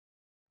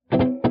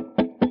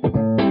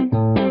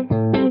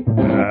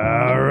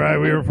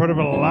in front of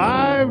a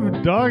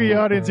live doggy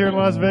audience here in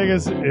Las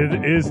Vegas.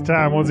 It is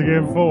time once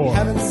again for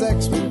Having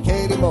Sex with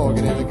Katie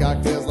Morgan in the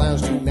Cocktails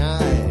Lounge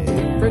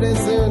tonight. Pretty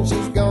soon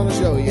she's gonna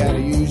show you how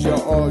to use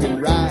your organ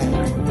right.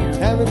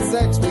 Having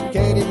sex with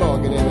Katie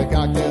Morgan in the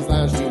Cocktails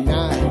Lounge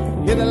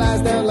tonight. Get the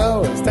lights down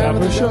low, it's time for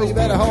the show. You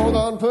better hold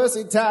on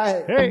pussy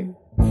tight. Hey.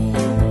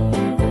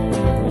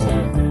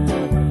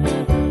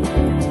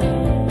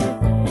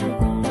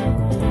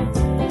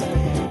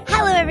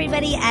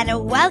 Everybody,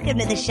 and welcome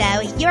to the show.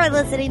 You're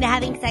listening to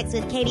Having Sex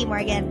with Katie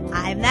Morgan.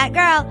 I'm that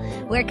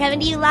girl. We're coming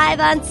to you live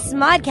on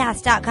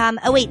smodcast.com.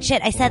 Oh, wait,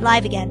 shit, I said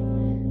live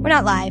again. We're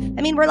not live.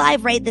 I mean, we're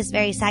live right this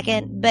very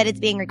second, but it's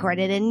being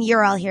recorded, and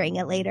you're all hearing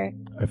it later.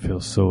 I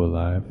feel so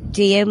alive.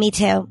 Do you? Me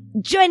too.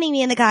 Joining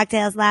me in the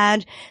Cocktails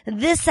Lounge,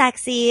 the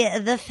sexy,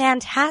 the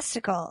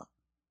fantastical,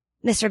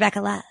 Miss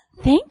Rebecca Love.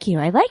 Thank you.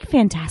 I like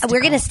fantastical.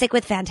 We're going to stick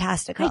with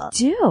fantastical. I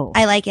do.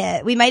 I like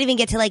it. We might even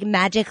get to like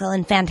magical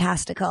and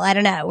fantastical. I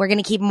don't know. We're going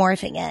to keep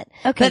morphing it.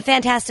 Okay. But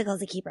fantastical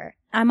is a keeper.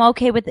 I'm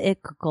okay with the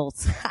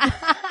ickles.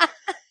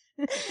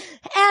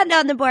 And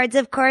on the boards,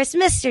 of course,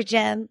 Mr.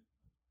 Jim.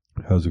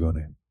 How's it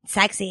going?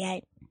 Sexy,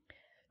 eh?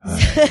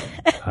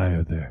 Hi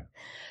out there.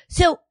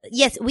 So,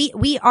 yes,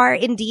 we are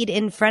indeed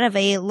in front of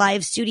a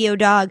live studio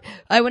dog.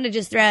 I want to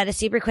just throw out a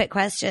super quick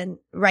question,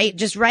 right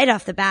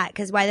off the bat,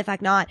 because why the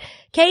fuck not?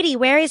 Katie,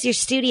 where is your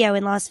studio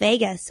in Las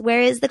Vegas?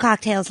 Where is the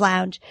Cocktails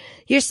Lounge?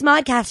 Your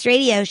Smodcast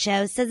radio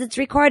show says it's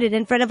recorded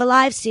in front of a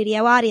live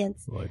studio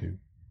audience. Well, I do.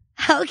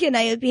 How can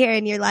I appear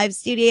in your live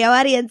studio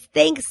audience?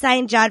 Thanks,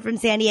 signed John from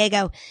San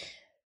Diego.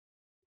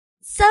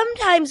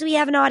 Sometimes we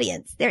have an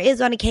audience. There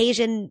is on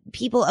occasion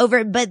people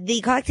over, but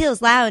the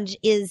Cocktails Lounge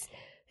is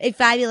a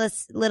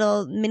fabulous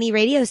little mini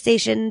radio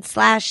station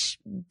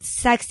 /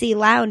 sexy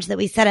lounge that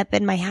we set up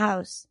in my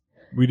house.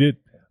 We did.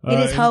 It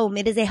is home.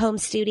 It is a home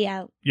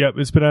studio. Yep,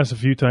 it's been asked a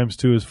few times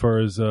too, as far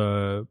as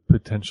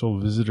potential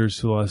visitors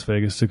to Las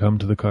Vegas to come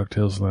to the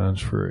Cocktails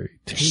Lounge for a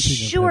taping.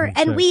 Sure, of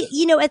Having and Sex.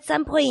 we, at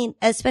some point,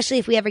 especially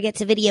if we ever get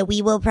to video,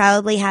 we will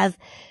probably have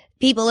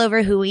people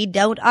over who we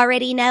don't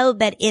already know.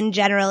 But in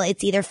general,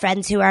 it's either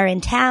friends who are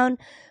in town,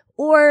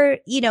 or,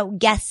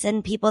 guests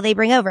and people they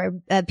bring over,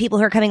 people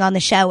who are coming on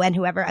the show and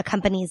whoever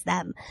accompanies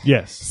them.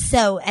 Yes.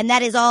 So, and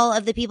that is all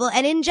of the people.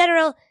 And in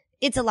general,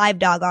 it's a live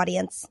dog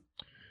audience.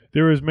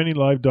 There is many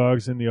live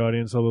dogs in the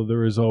audience, although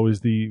there is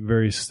always the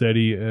very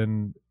steady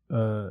and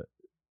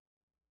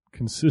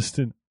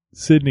consistent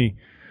Sydney.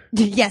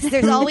 Yes,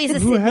 there's always a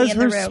who Sydney has in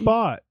the her room.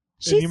 spot. And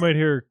She's- you might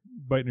hear her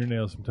biting her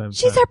nails sometimes.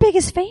 She's our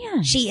biggest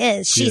fan. She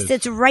is. She is.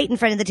 sits right in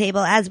front of the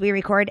table as we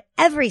record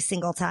every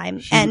single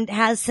time and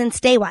has since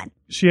day one.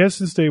 She has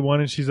since day one,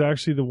 and she's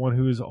actually the one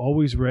who is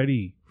always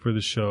ready for the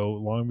show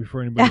long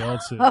before anybody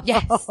else is.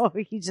 Yes. Oh,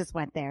 you just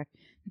went there.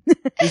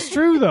 It's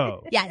true,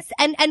 though. Yes.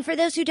 And for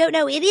those who don't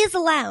know, it is a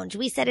lounge.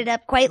 We set it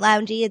up quite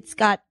loungy. It's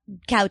got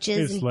couches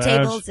It's and lounge.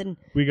 tables and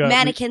We got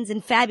mannequins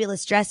and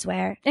fabulous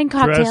dresswear. And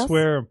cocktails.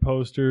 dresswear and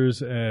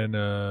posters and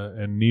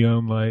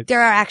neon lights. There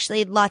are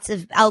actually lots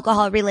of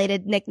alcohol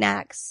related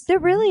knickknacks. There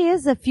really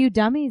is a few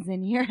dummies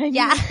in here. I mean,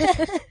 Yeah.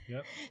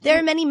 Yep. There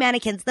are many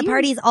mannequins. The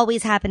party's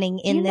always happening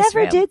in you this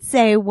never room. did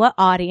say what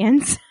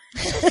audience.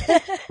 We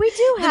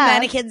do The have.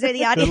 mannequins are the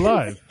They're audience.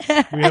 live.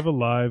 We have a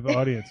live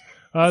audience.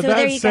 So there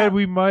That you said, go.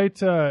 we might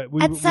we At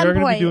are some going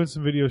to point- be doing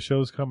some video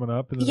shows coming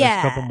up in the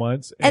Yeah. next couple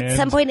months. At and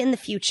some point in the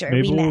future,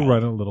 maybe we may. we'll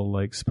run a little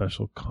like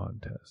special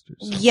contest or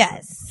something.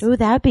 Yes. Ooh,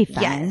 that would be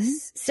fun.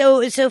 Yes.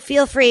 So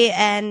feel free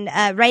and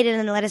write in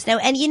and let us know.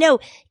 And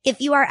if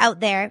you are out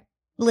there,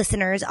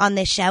 listeners on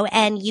this show,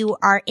 and you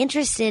are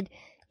interested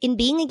in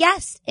being a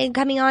guest and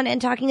coming on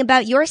and talking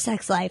about your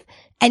sex life,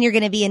 and you're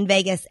going to be in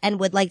Vegas and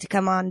would like to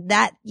come on,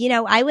 that,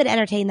 I would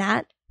entertain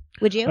that.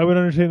 Would you? I would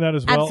entertain that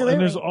as well. Absolutely.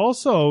 And there's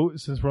also,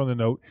 since we're on the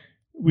note,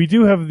 we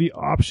do have the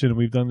option,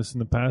 we've done this in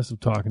the past, of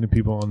talking to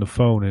people on the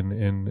phone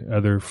in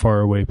other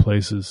faraway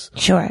places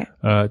Sure.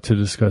 to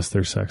discuss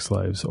their sex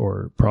lives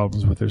or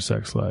problems with their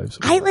sex lives.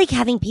 I like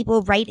having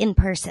people right in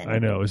person. I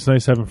know. It's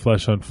nice having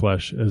flesh on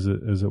flesh, as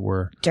it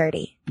were.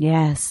 Dirty.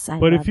 Yes. I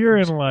But love if you're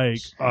in them. like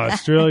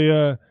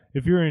Australia,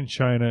 if you're in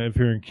China, if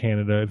you're in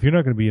Canada, if you're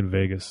not going to be in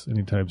Vegas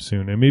anytime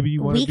soon, and maybe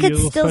you want We to be could a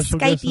little still special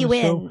Skype guest on you the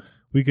in. show,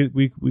 we could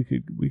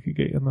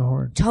get you on the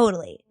horn.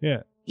 Totally.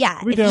 Yeah. Yeah,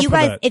 We're down if you for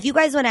guys that. if you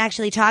guys want to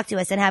actually talk to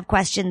us and have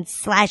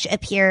questions /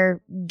 appear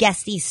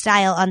guesty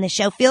style on the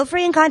show, feel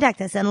free and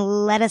contact us and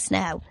let us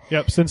know.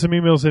 Yep. Send some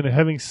emails in at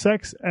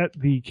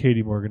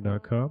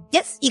havingsex@thekatiemorgan.com.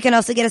 Yes, you can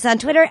also get us on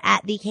Twitter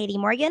at the Katie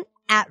Morgan,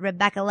 at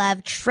Rebecca Love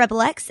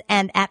XXX,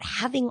 and at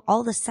Having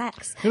All the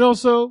Sex. And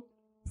also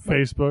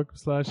Facebook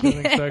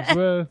 /havingsex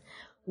with.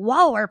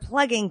 While we're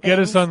plugging things. Get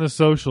us on the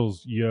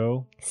socials,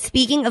 yo.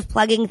 Speaking of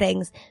plugging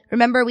things,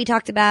 remember we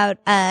talked about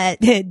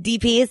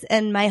DPs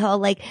and my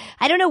whole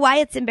I don't know why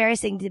it's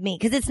embarrassing to me,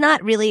 because it's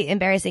not really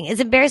embarrassing. It's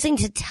embarrassing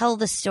to tell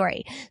the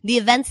story. The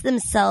events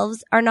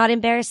themselves are not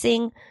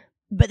embarrassing,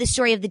 but the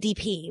story of the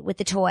DP with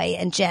the toy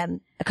and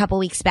Jim a couple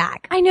weeks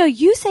back. I know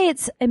you say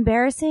it's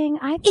embarrassing.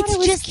 I thought It's it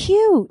was just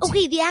cute.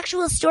 Okay, the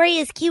actual story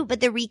is cute, but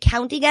the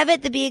recounting of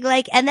it, the being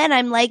like, and then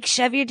I'm like,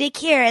 shove your dick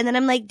here, and then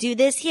I'm like, do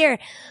this here.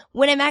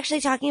 When I'm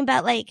actually talking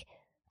about like,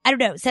 I don't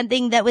know,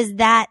 something that was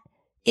that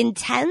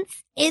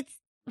intense, it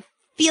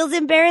feels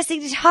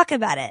embarrassing to talk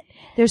about it.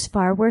 There's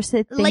far worse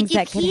things Like, if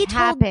that could he told-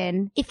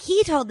 happen. If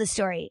he told the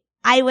story,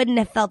 I wouldn't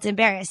have felt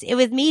embarrassed. It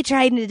was me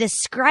trying to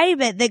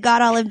describe it that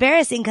got all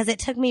embarrassing because it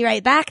took me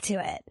right back to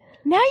it.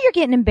 Now you're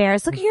getting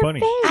embarrassed. Look It's at your funny.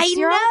 face. I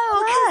You're all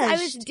know, because I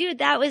was, flushed. dude,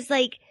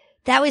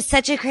 that was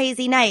such a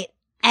crazy night.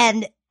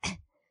 And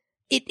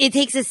it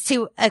takes us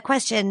to a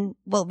question,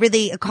 well,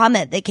 really a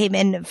comment that came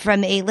in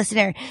from a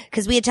listener,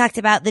 because we had talked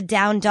about the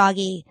down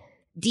doggy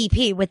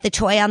DP with the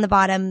toy on the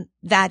bottom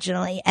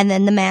vaginally and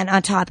then the man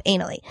on top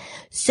anally.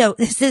 So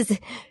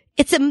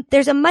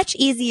there's a much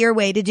easier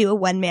way to do a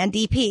one-man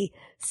DP.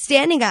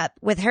 Standing up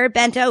with her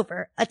bent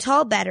over, a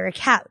tall bed or a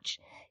couch.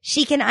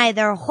 She can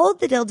either hold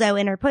the dildo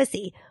in her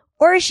pussy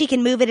or she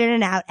can move it in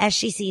and out as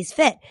she sees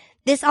fit.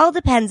 This all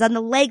depends on the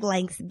leg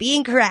length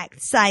being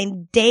correct.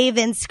 Signed, Dave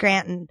in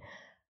Scranton.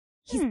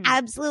 He's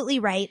absolutely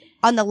right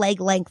on the leg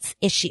lengths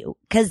issue,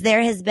 because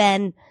there has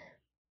been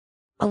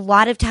a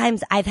lot of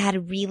times I've had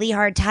a really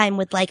hard time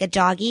with like a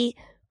doggy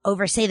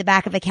over, say, the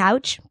back of a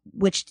couch,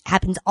 which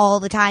happens all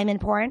the time in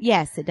porn.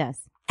 Yes, it does.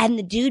 And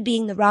the dude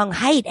being the wrong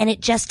height, and it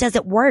just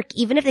doesn't work.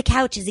 Even if the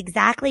couch is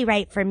exactly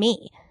right for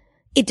me,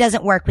 it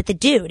doesn't work with the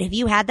dude. Have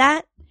you had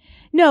that?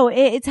 No,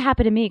 it's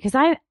happened to me because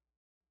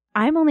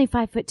I'm only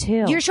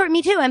 5'2". You're short,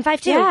 me too. I'm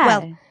 5'2". Yeah.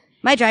 Well,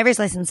 my driver's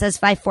license says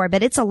 5'4",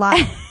 but it's a lot.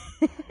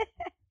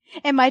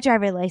 And my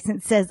driver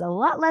license says a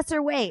lot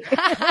lesser weight.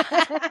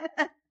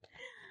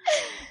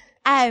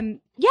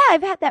 Yeah,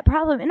 I've had that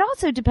problem. It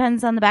also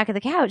depends on the back of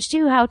the couch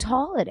too, how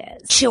tall it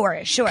is. Sure.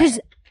 Because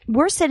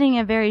we're sitting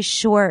in a very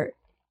short,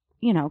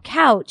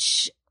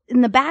 couch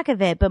in the back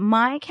of it. But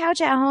my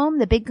couch at home,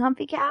 the big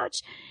comfy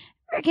couch,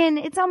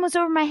 freaking, it's almost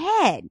over my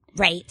head.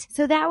 Right.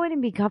 So that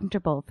wouldn't be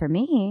comfortable for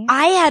me.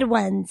 I had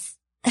ones,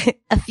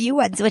 a few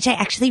ones, which I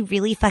actually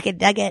really fucking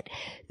dug it,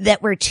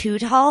 that were too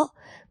tall.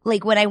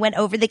 Like when I went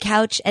over the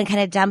couch and kind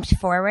of dumped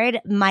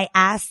forward, my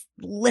ass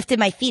lifted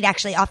my feet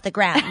actually off the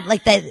ground,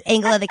 like the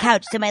angle of the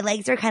couch. So my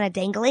legs were kind of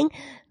dangling,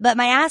 but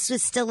my ass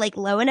was still like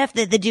low enough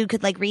that the dude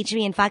could like reach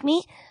me and fuck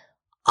me.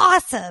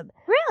 Awesome.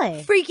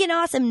 Really? Freaking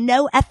awesome.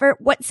 No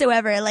effort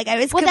whatsoever. Like I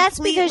was Well, that's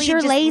because completely you're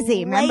just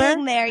lazy, remember?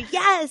 laying there.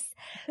 Yes.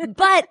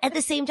 But at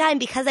the same time,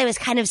 because I was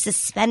kind of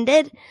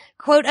suspended,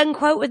 quote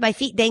unquote, with my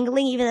feet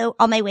dangling, even though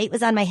all my weight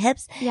was on my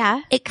hips,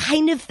 Yeah. it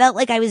kind of felt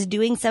like I was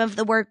doing some of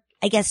the work,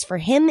 I guess, for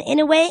him in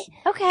a way.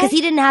 Okay. Because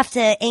he didn't have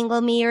to angle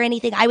me or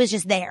anything. I was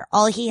just there.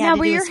 All he had Now, to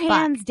were do your was fuck.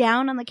 hands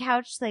down on the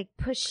couch, like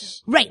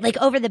push? Right, like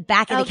over the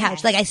back of the Okay.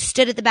 couch. Like I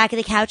stood at the back of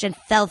the couch and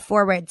fell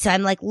forward. So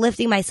I'm like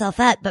lifting myself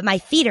up, but my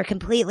feet are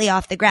completely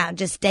off the ground.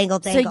 Just dangle.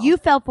 So you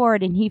fell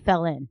forward and he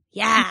fell in.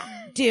 Yeah.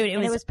 Dude,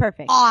 And it was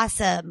perfect.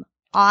 awesome.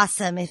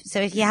 Awesome. So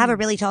if you have a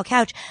really tall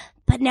couch,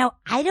 but now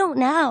I don't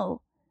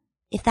know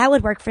if that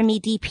would work for me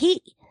DP.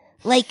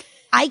 Like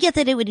I get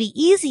that it would be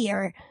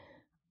easier.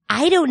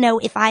 I don't know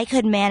if I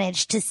could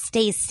manage to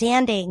stay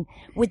standing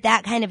with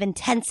that kind of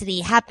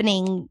intensity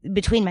happening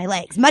between my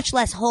legs, much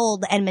less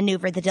hold and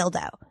maneuver the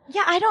dildo.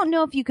 Yeah, I don't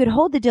know if you could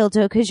hold the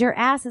dildo because your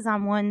ass is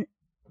on one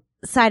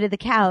side of the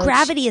couch.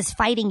 Gravity is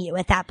fighting you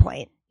at that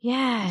point.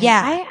 Yeah.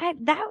 Yeah. I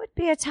that would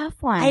be a tough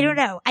one. I don't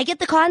know. I get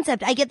the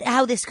concept. I get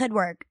how this could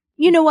work.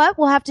 You know what?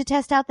 We'll have to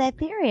test out that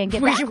theory and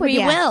get back with We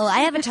you. will. I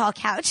have a tall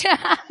couch.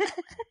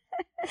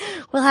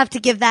 We'll have to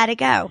give that a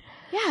go.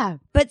 Yeah.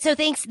 But so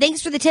thanks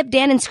for the tip,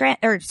 Dave in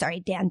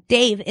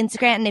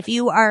Scranton. If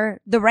you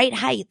are the right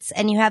heights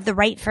and you have the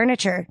right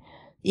furniture,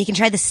 you can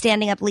try the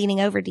standing up,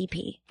 leaning over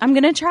DP. I'm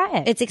going to try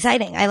it. It's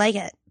exciting. I like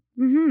it.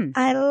 Mm-hmm.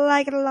 I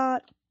like it a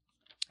lot.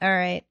 All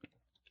right.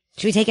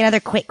 Should we take another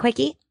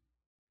quickie?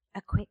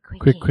 A quick.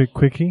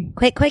 Quickie.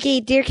 Quick quickie.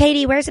 Dear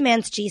Katie, where's a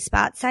man's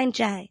G-spot? Signed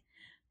Jay.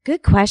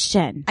 Good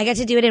question. I got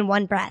to do it in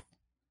one breath.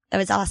 That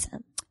was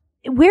awesome.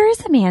 Where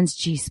is a man's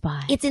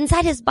G-spot? It's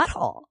inside his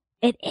butthole.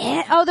 It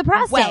is. Oh, the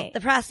prostate. Well,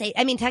 the prostate.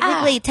 I mean,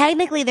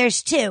 technically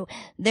there's two.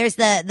 There's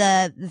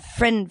the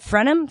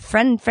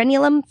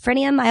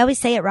frenulum. I always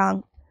say it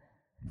wrong.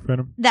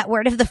 Frenum. That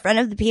word of the front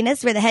of the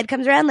penis where the head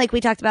comes around, like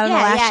we talked about in the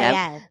last show.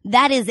 Yeah.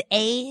 That is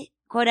a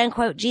quote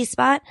unquote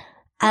G-spot,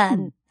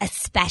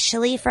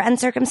 especially for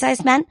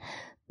uncircumcised men,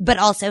 but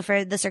also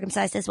for the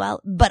circumcised as well.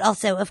 But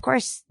also, of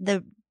course,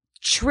 the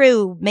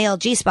true male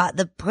G-spot,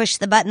 the push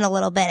the button a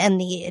little bit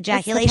and the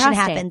ejaculation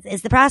prostate. happens,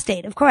 is the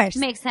prostate, of course.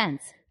 Makes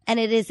sense. And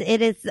it is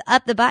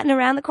up the button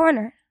around the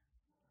corner.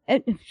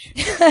 Up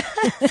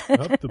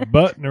the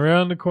button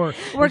around the corner.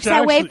 Works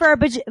that way for a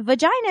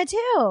vagina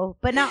too,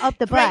 but not up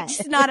the butt. Right,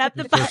 just not up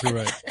the butt. Exactly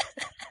right.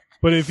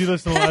 But if you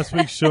listen to last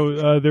week's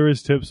show, there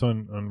is tips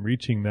on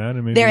reaching that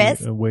and maybe There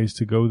is. Ways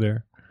to go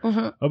there.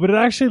 Mm-hmm. But it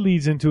actually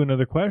leads into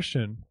another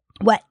question.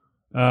 What?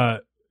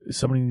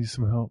 Somebody needs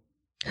some help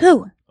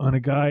Who? on a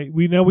guy.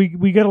 We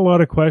get a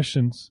lot of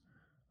questions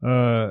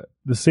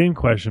the same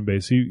question,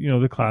 basically,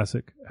 the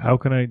classic, how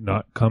can I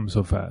not come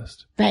so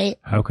fast? Right.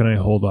 How can I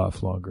hold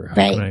off longer? How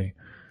Right.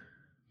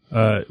 can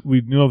I,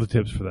 we know the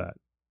tips for that.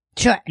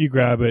 Sure. You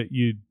grab it,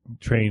 you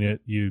train it,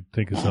 you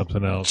think of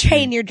something else.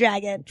 Train your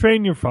dragon.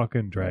 Train your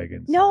fucking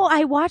dragons. No,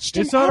 I watched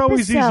It's an not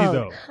always easy, episode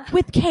though.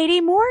 with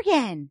Katie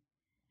Morgan.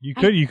 You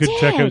could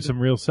check did. out some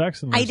real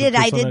sex. And I learn some did.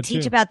 I tips on did that,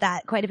 teach too. about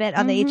that quite a bit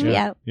on the Mhm.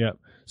 HBO. Yeah.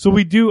 So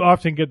we do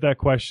often get that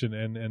question,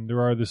 and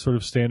there are the sort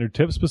of standard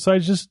tips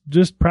besides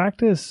just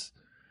practice.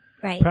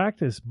 Right.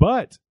 Practice.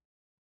 But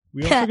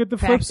we also get the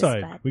flip Practice,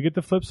 side. bud. We get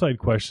the flip side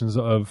questions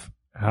of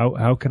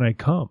how can I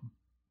come?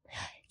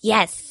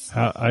 Yes.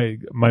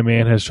 My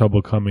man has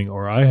trouble coming,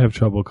 or I have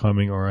trouble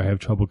coming, or I have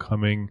trouble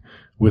coming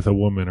with a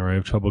woman, or I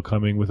have trouble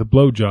coming with a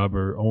blowjob,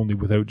 or only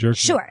without jerking.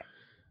 Sure.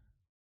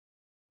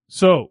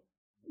 So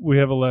we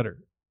have a letter.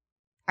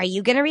 Are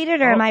you going to read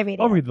it or am I reading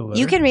it? I'll read the letter.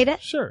 You can read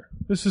it. Sure.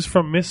 This is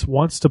from Miss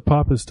Wants to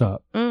Pop His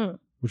Top,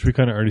 which we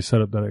kind of already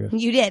set up that, I guess.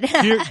 You did.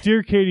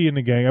 Dear Katie and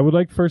the gang, I would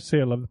like to first say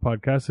I love the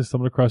podcast. I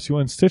stumbled across you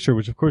on Stitcher,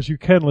 which of course you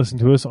can listen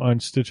to us on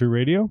Stitcher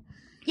Radio.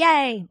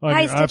 Yay. On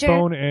Hi, your Stitcher.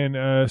 iPhone and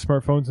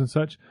smartphones and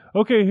such.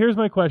 Okay, here's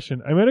my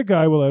question. I met a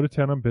guy while out of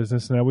town on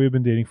business, and now we have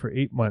been dating for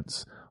 8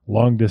 months.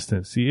 Long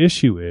distance. The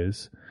issue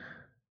is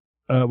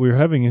we were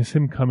having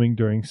him coming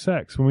during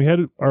sex. When we had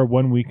our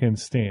one weekend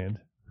stand,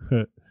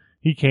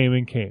 he came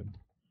and came.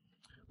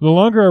 The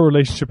longer our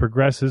relationship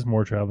progresses,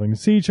 more traveling to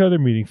see each other,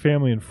 meeting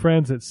family and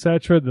friends,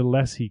 etc., the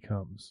less he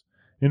comes.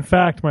 In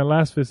fact, my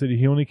last visit,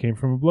 he only came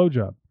from a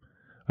blowjob.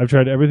 I've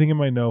tried everything in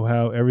my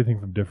know-how, everything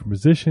from different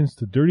positions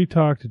to dirty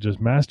talk to just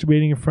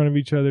masturbating in front of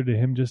each other to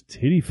him just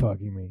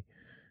titty-fucking me.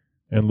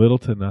 And little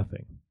to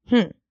nothing.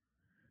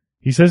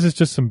 He says it's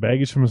just some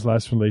baggage from his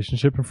last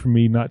relationship, and for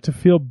me not to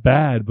feel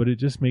bad, but it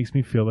just makes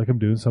me feel like I'm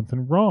doing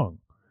something wrong.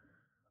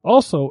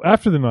 Also,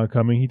 after the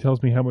non-coming, he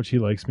tells me how much he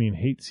likes me and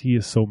hates he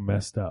is so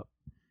messed up.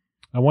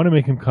 I want to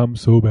make him come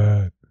so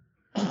bad.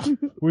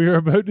 We are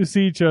about to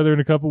see each other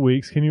in a couple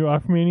weeks. Can you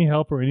offer me any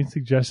help or any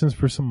suggestions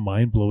for some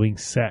mind-blowing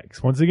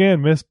sex? Once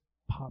again, Miss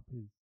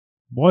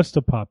Wants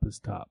to Pop His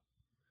Top.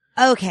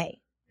 Okay.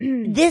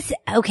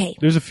 Okay.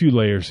 There's a few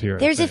layers here.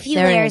 There's I a think. few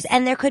There layers, is.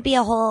 and there could be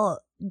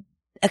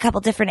a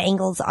couple different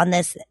angles on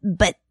this,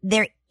 but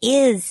there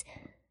is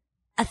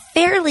a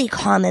fairly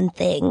common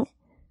thing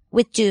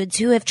with dudes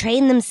who have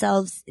trained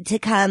themselves to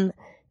come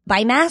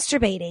by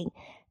masturbating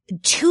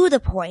to the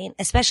point,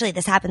 especially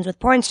this happens with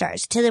porn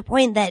stars, to the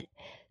point that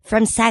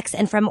from sex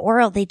and from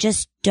oral, they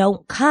just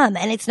don't come.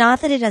 And it's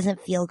not that it doesn't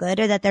feel good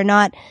or that they're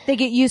not, They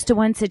get used to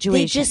one they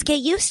situation. just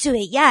get used to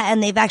it. Yeah.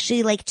 And they've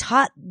actually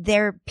taught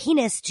their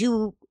penis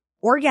to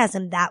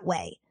orgasm that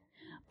way.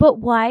 But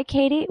why,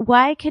 Katie?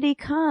 Why could he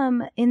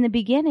come in the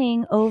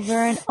beginning over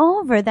and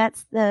over?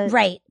 That's the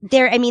Right.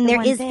 There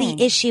one is thing.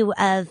 the issue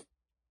of,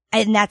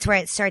 and that's where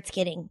it starts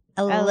getting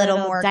a little little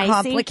more dicey?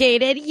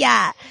 complicated.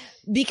 Yeah.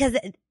 Because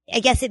I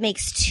guess it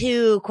makes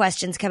two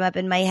questions come up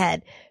in my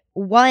head.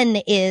 One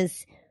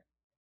is,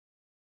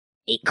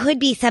 it could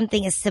be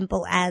something as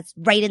simple as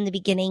right in the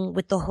beginning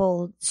with the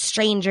whole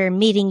stranger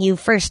meeting you,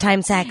 first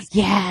time sex.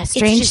 Yeah,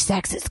 strange just-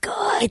 sex is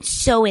good. It's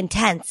so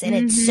intense and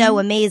it's so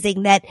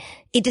amazing that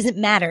it doesn't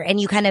matter. And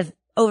you kind of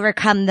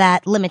overcome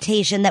that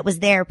limitation that was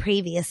there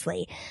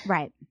previously.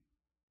 Right.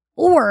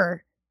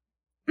 Or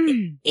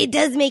it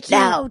does make you.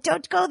 No,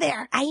 don't go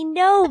there. I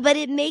know, but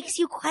it makes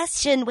you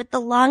question with the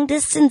long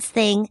distance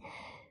thing.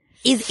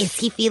 Is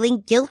he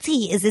feeling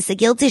guilty? Is this a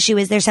guilt issue?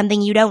 Is there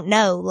something you don't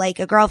know, like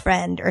a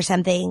girlfriend or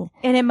something?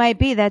 And it might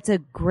be that's a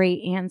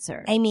great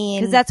answer. I mean,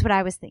 Because that's what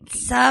I was thinking.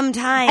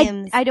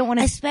 sometimes I don't want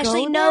to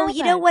especially no,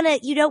 you don't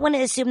want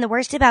to assume the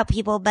worst about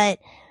people, but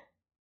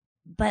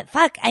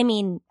fuck, I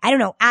mean, I don't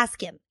know.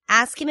 Ask him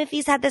if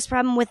he's had this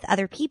problem with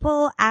other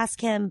people.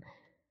 Ask him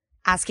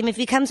if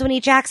he comes when he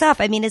jacks off.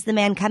 I mean, is the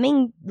man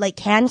coming?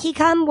 Can he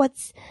come?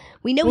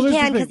 We know he Well,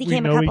 can that's because the he thing.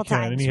 came We a know couple he can,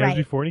 times, and he has right?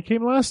 before, and he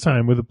came last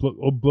time with a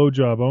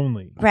blowjob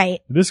only. Right.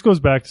 This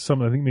goes back to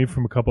something I think maybe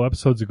from a couple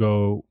episodes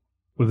ago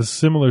with a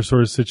similar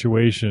sort of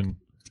situation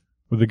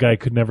where the guy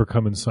could never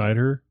come inside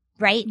her,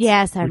 Right.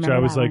 Yes, I which remember I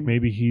was that like, one.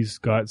 maybe he's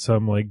got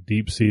some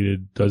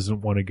deep-seated doesn't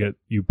want to get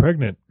you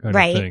pregnant kind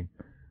Right. of thing.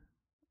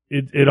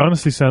 It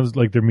honestly sounds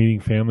like they're meeting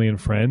family and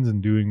friends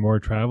and doing more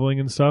traveling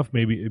and stuff.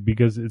 Maybe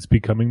because it's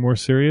becoming more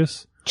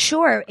serious.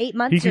 Sure. 8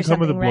 months He or can come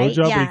something, with a right?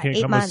 blowjob, Yeah, but he can't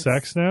 8 come months. with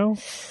sex now.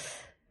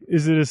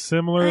 Is it a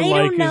similar? I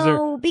don't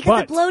know because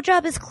but a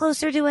blowjob is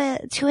closer to a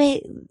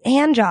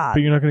hand job.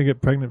 you're not going to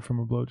get pregnant from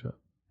a blowjob.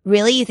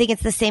 Really? You think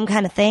it's the same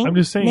kind of thing? I'm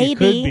just saying Maybe. it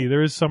could be.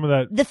 There is some of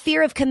that The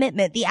fear of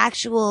commitment, the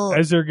actual.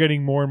 as they're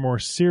getting more and more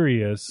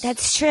serious.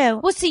 That's true.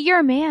 Well, see, you're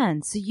a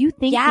man, so you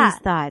think Yeah. these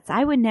thoughts.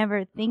 I would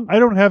never think. I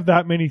don't have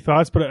that many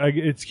thoughts, but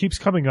it keeps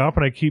coming up,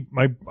 and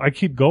I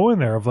keep going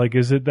there of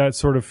is it that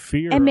sort of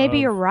fear? and maybe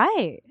of- you're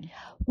right.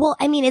 Well,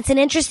 I mean, it's an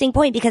interesting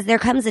point because there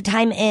comes a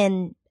time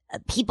in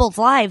people's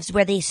lives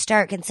where they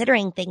start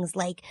considering things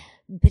like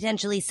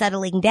potentially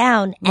settling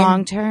down. Long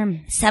And term.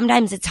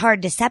 sometimes it's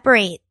hard to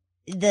separate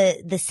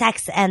the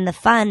sex and the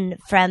fun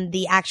from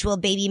the actual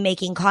baby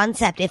making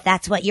concept if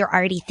that's what you're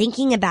already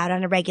thinking about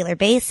on a regular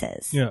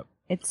basis. Yeah.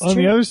 It's On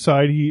true. the other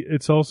side,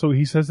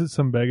 he says it's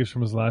some baggage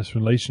from his last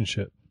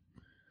relationship.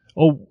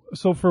 Oh,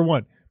 so for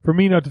one, for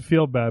me not to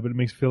feel bad, but it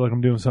makes me feel like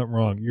I'm doing something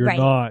wrong. You're Right.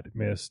 not,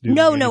 miss. Doing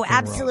No, anything wrong.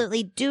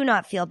 absolutely. Do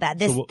not feel bad.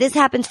 This So this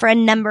happens for a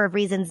number of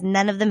reasons,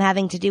 none of them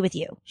having to do with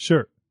you.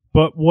 Sure.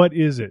 But what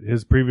is it?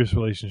 His previous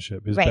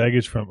relationship, his Right.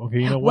 baggage from, okay,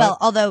 you know what? Well,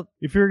 although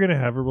If you're going to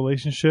have a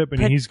relationship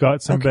and Put- he's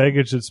got some okay.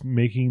 baggage that's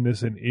making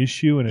this an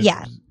issue and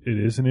Yeah. it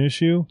is an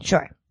issue,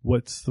 sure.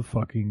 what's the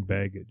fucking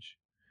baggage?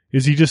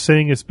 Is he just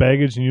saying it's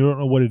baggage and you don't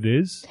know what it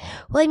is?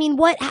 Well, I mean,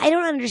 I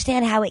don't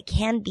understand how it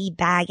can be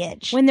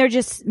baggage when they're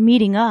just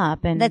meeting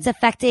up and that's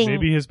affecting.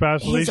 Maybe his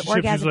past his relationship, he's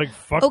orgasm. like,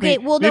 fuck Okay,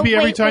 me. well, no, Maybe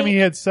every wait, time wait. he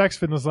had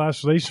sex in his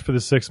last relationship for the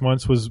 6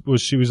 months was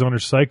she was on her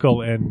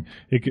cycle and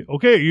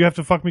okay, you have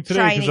to fuck me today.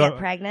 trying to 'cause get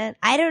pregnant.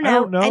 I don't know. I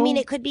don't know. mean,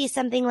 it could be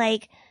something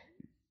like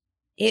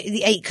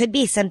it could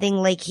be something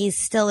like he's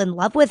still in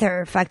love with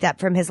her, fucked up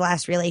from his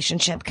last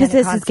relationship. because kinda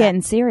this is concept.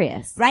 getting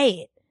serious.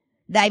 right.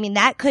 I mean,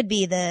 that could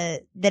be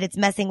that it's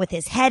messing with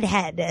his head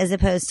as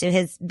opposed to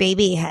his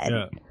baby head.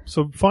 Yeah.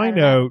 So find I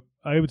don't know. out.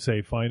 I would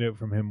say find out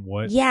from him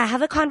what. Yeah,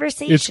 have a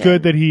conversation. It's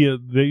good that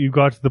that you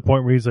got to the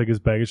point where he's like his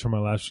baggage from my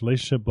last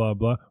relationship, blah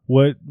blah.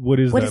 What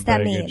is What that does that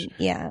baggage? mean?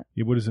 Yeah,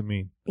 Yeah, what does it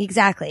mean?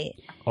 exactly.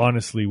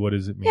 Honestly, what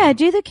does it mean? Yeah,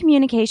 do the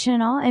communication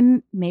and all,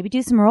 and maybe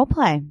do some role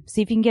play.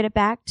 See if you can get it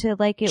back to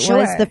like it Sure.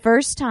 was the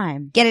first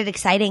time. Get it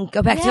exciting.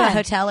 Go back to a Yeah.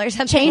 hotel or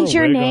something. Change Oh,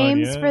 your right on,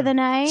 names yeah. for the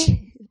night.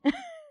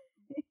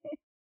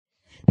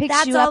 Picks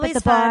That's you up always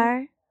at the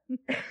bar.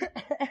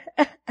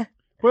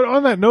 But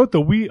on that note,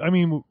 though,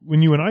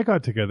 when you and I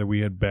got together, we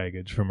had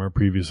baggage from our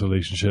previous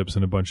relationships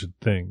and a bunch of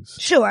things.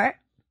 Sure.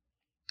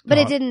 But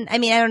it Uh, didn't, I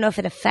mean, I don't know if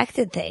it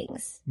affected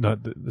things. Not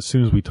as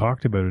soon as we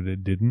talked about it,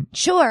 it didn't.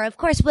 Sure, of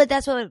course, but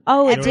that's what.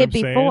 Oh, You it know did what I'm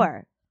saying?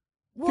 before.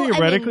 well,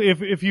 Theoretically, I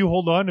mean, if you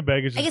hold on to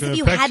baggage, I it's guess going if to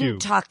you affect hadn't you.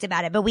 talked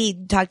about it, but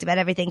we talked about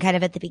everything kind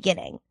of at the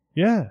beginning.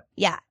 Yeah.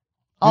 Yeah.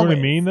 You know what I Always.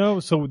 mean, though?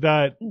 So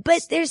that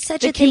But there's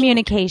such The a thing.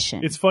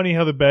 communication. it's funny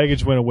how the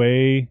baggage went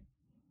away,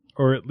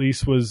 or at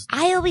least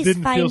I always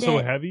didn't find feel it. so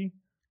heavy.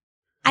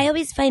 I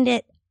always find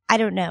it, I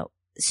don't know,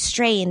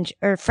 strange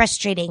or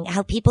frustrating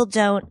how people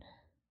don't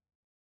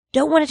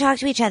want to talk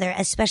to each other,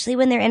 especially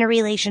when they're in a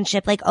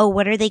relationship. Like, oh,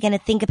 what are they going to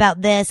think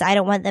about this? I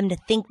don't want them to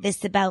think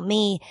this about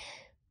me.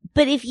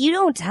 But if you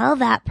don't tell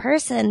that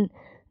person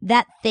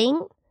that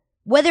thing,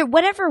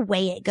 whatever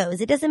way it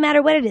goes, it doesn't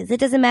matter what it is. It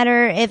doesn't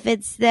matter if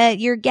it's that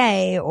you're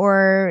gay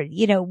or,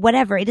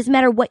 whatever. It doesn't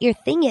matter what your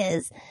thing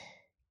is.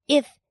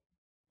 If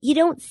you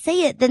don't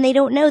say it, then they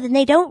don't know, then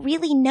they don't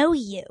really know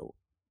you.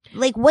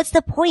 Like, what's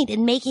the point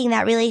in making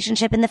that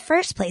relationship in the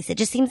first place? It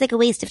just seems like a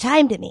waste of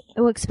time to me.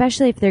 Well,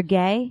 especially if they're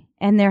gay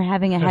and they're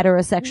having a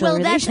heterosexual Well,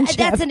 relationship.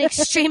 that's an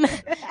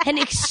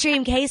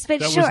extreme case, but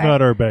That sure. was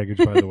not our baggage,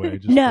 by the way.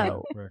 Just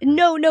No, for the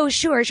record. no,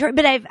 sure.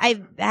 But I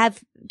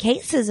have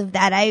cases of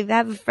that. I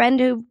have a friend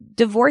who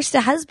divorced a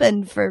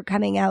husband for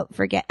coming out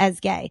as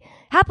gay.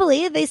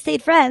 Happily, they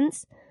stayed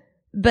friends,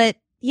 but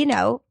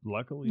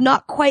Luckily,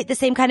 not quite the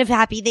same kind of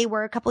happy they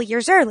were a couple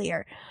years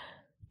earlier.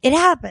 It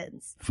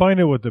happens. Find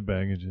out what the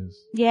baggage is.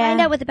 yeah.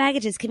 Find out what the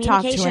baggage is.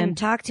 Communication. him.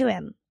 Talk to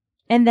him.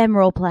 And then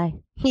role play.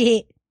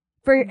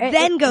 For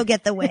Then go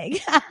get the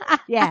wig.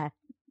 yeah.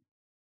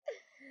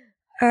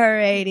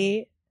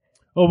 Alrighty.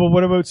 Oh, but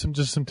what about some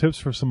tips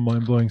for some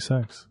mind blowing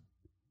sex?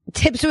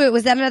 Tips.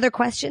 Was that another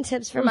question?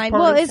 Tips for It was mine.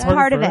 part Well, of- it's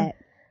part of it.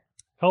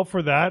 Help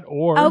for that,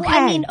 or Oh, Okay.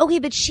 I mean, okay,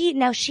 but she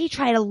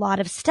tried a lot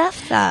of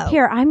stuff though.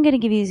 Here, I'm going to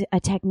give you a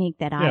technique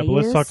that I yeah. But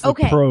let's use. talk to the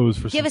Okay. pros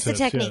for Give some us the tips,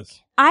 technique.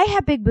 yes. I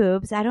have big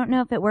boobs. I don't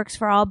know if it works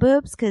for all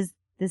boobs because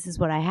this is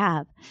what I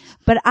have.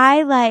 But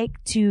I like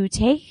to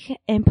take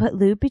and put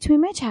lube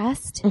between my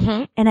chest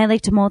Mm-hmm. and I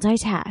like to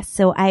multitask.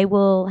 So I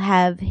will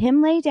have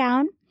him lay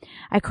down.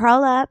 I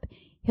crawl up.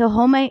 He'll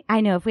hold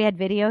I know. if we had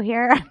video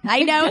here.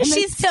 I know.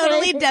 She's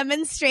totally Demonstrate.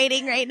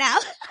 demonstrating right now.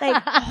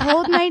 like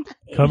hold my,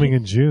 Coming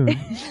in June.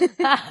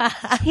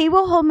 he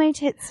will hold my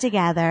tits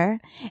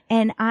together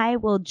and I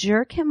will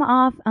jerk him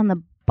off on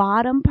the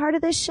bottom part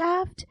of the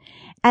shaft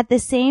at the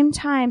same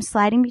time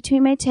sliding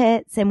between my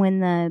tits. And when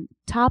the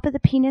top of the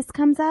penis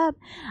comes up,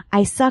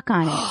 I suck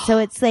on it. So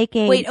it's like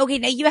a, Wait, okay,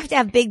 now you have to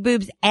have big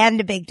boobs and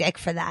a big dick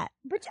for that.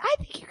 but I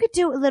think you could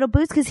do a little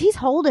boost because he's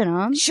holding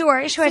them.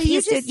 Sure. So If you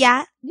he's just-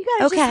 yeah. You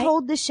gotta Okay. just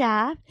hold the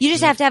shaft. You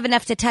just have to have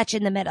enough to touch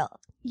in the middle.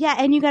 Yeah.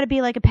 And you gotta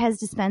be like a Pez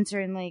dispenser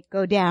and like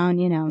go down,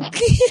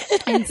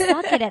 and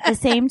suck it at the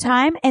same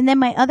time. And then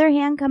my other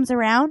hand comes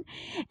around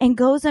and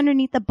goes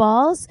underneath the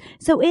balls.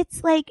 So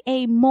it's like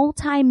a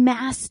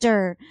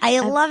multi-master.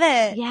 I love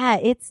it. Yeah.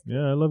 It's,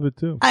 Yeah, I love it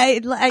too.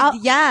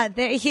 Yeah.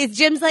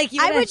 Jim's like,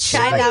 you I wanna would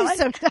try show that you one?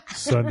 sometimes.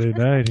 Sunday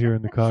night here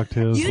in the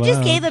cocktails. You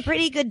just Lounge. gave a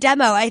pretty good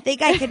demo. I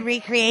think I could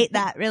recreate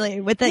that really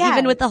Yeah.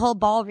 even with the whole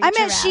ball reach I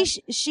meant around.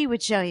 she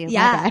would show you.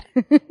 Yeah.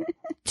 My bad.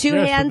 Two Yes,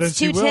 but then hands,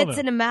 she two will tits, now.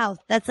 and a mouth.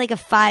 That's like a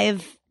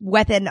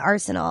 5-weapon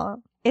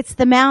arsenal. It's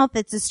the mouth,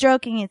 it's the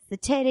stroking, it's the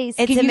titties.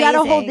 It's you gotta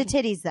hold the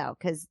amazing. titties though,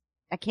 cause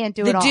I can't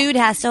do The it all. dude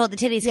has to hold the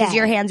titties because Yeah.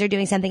 your hands are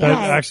doing something That's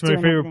else. Yeah, actually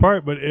my doing favorite everything.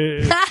 part, but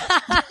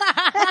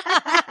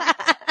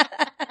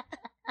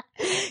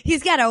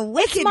He's got a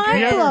wicked mind he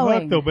grin. had her blowing.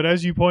 hooked though. But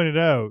as you pointed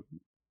out,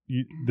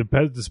 the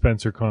Pez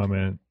dispenser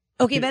comment.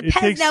 Okay, but It Pez,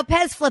 takes- now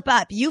Pez flip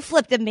up. You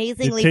flipped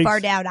amazingly It takes- far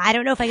down. I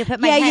don't know if I could put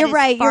my Yeah, head you're as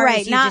right. far You're as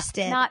right. you Not just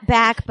did. not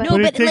back, but No, But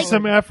but it takes like-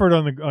 some effort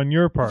on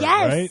your part,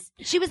 Yes. right?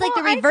 She was like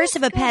Well, the I reverse just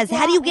of a go, Pez.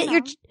 How do you well, get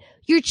you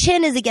your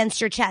chin is against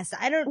your chest?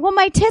 I don't. well,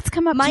 my tits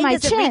come up Mine to my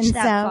doesn't chin, reach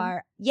that so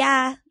far.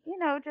 Yeah,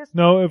 just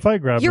No, if I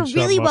grab you're and shove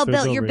really them well up there,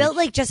 built. they'll You're built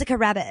reach. like Jessica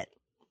Rabbit.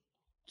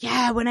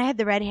 yeah. When I had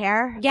the red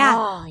hair, Yeah.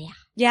 oh yeah.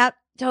 Yep,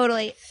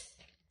 totally.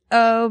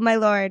 Oh my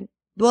lord.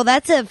 Well,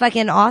 that's a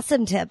fucking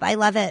awesome tip. I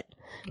love it.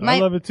 I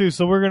love it too.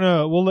 So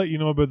we'll let you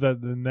know about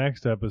that the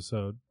next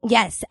episode.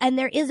 Yes, and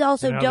there is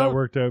also and how that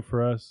worked out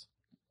for us.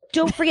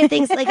 don't forget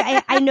things like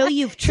I know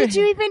you've Did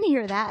you even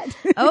hear that?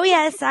 Oh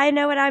yes, I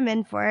know what I'm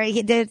in for.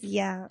 He did.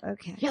 Yeah.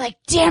 Okay. You're like,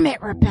 damn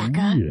it,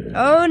 Rebecca.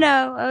 Oh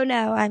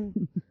no.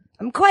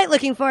 I'm quite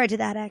looking forward to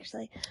that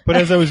actually. But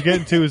as I was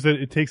getting to is that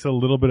it takes a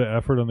little bit of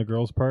effort on the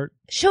girl's part.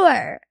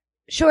 Sure.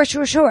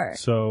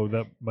 So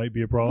that might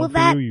be a problem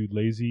Well, for you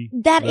lazy.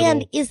 That little-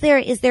 and is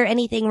there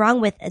anything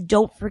wrong with?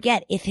 Don't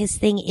forget, if his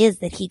thing is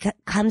that he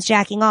comes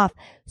jacking off,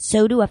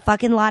 so do a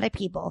fucking lot of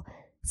people.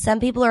 Some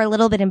people are a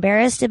little bit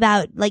embarrassed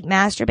about like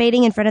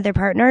masturbating in front of their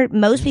partner.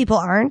 Most people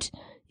aren't.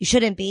 You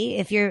shouldn't be.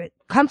 If you're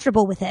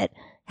comfortable with it,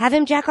 have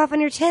him jack off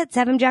on your tits.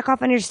 Have him jack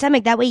off on your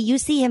stomach. That way you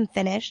see him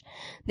finish.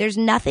 There's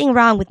nothing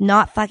wrong with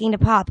not fucking to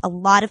pop. A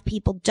lot of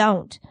people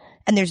don't.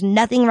 And there's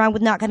nothing wrong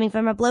with not coming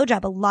from a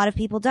blowjob. A lot of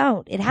people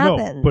don't. It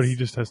happens. No, but he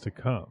just has to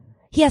come.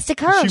 He has to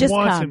come. She Just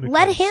wants come. him to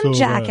Let come him so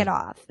jack bad. it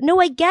off. No,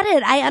 I get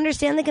it. I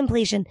understand the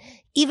completion.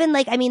 Even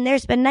like, I mean,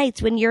 there's been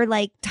nights when you're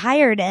like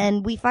tired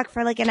and we fuck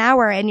for like an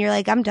hour and you're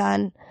like, I'm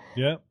done.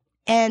 Yeah.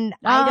 And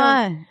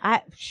I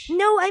don't.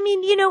 No, I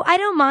mean, I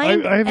don't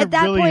mind. I haven't At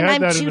that really point, had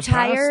I'm that in too the past,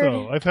 tired.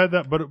 though. I've had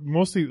that, but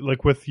mostly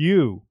like with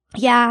you,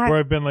 Yeah. where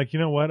I've been like, you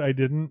know what? I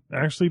didn't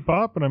actually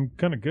pop, and I'm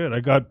kind of good.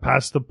 I got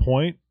past the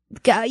point.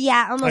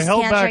 Yeah, I almost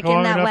held back tantric in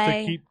long that enough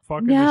way. to keep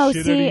fucking No, the shit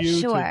out see, of you.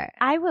 Sure.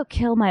 I will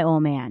kill my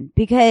old man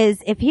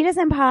because if he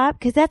doesn't pop,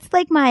 because that's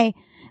like my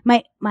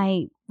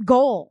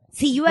goal.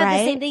 See, you have right?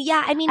 the same thing.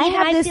 Yeah, I mean, I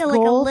have I this feel like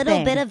a goal little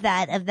thing. bit of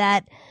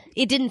that.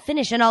 It didn't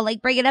finish, and I'll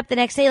like bring it up the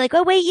next day, like,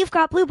 oh wait, you've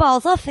got blue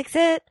balls. I'll fix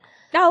it.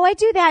 Oh, I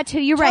do that too.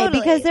 You're right, Totally.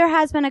 because there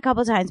has been a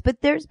couple times,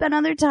 but there's been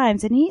other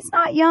times, and he's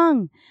not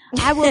young.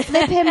 I will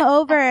flip him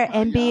over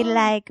and be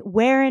like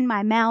wearing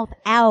my mouth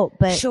out,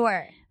 but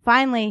Sure.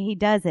 finally he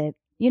does it.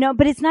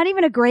 But it's not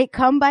even a great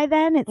come by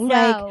then. It's like,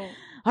 No.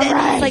 all Then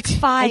right, it's like,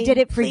 fine. I did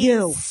it for please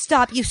you.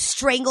 Stop. You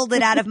strangled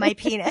it out of my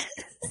penis.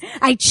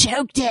 I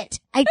choked it.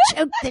 I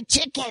choked the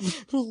chicken.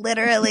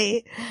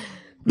 Literally.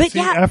 But See,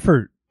 yeah,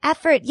 effort.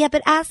 Yeah,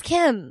 but ask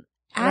him.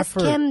 Ask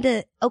Effort. him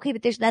to, okay,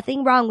 but there's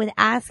nothing wrong with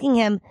asking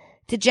him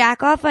to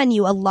jack off on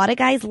you. A lot of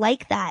guys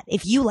like that.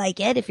 If you like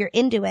it, if you're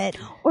into it.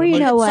 Or That you might-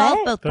 know Solve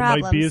what? both That might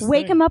be problems. his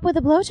Wake thing. him up with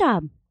a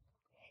blowjob.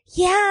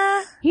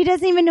 Yeah. He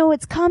doesn't even know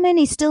what's coming.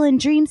 He's still in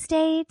dream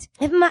state.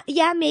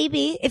 Yeah,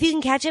 maybe. If you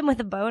can catch him with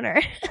a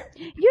boner.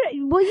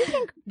 You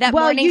can. That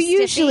well, morning you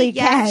stiffy? usually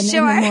Yeah, can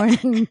sure. in the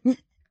morning.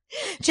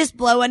 Just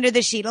blow under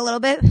the sheet a little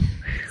bit.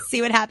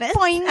 See what happens.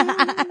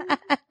 Boing.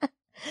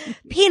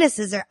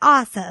 Penises are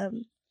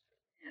awesome.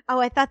 Oh,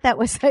 I thought that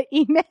was an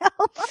email.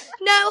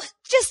 No,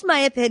 just my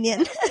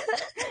opinion.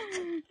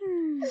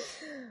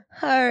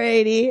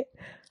 Alrighty.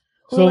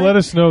 So let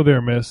us know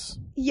there, miss.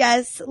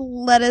 Yes,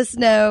 let us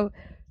know.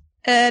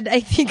 And I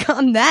think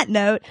on that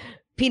note,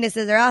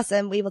 penises are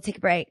awesome. We will take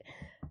a break.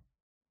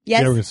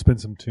 Yes. Yeah, we're going to spin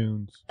some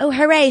tunes. Oh,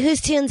 hooray.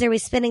 Whose tunes are we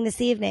spinning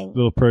this evening?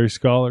 Little Prairie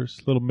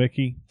Scholars, Little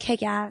Mickey.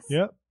 Kick ass.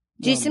 Yep.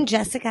 Do some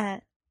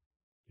Jessica.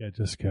 Yeah,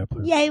 Jessica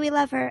Kaplan. Yay, we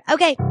love her.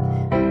 Okay.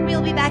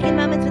 We'll be back in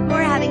moments with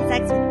more Having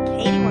Sex with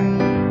Katie Morgan.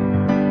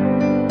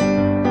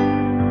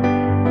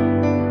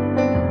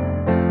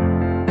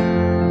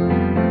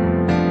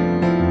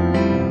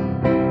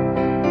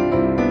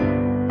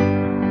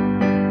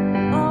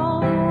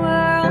 All the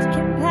world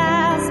can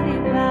pass me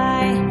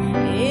by.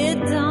 It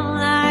don't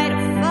light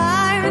a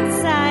fire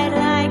inside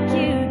like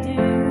you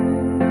do.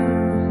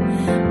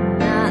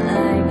 Not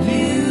like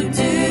you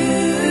do.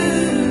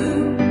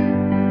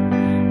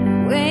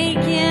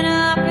 Waking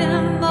up in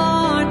the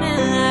morning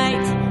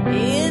light.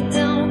 It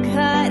don't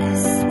cut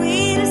as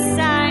sweet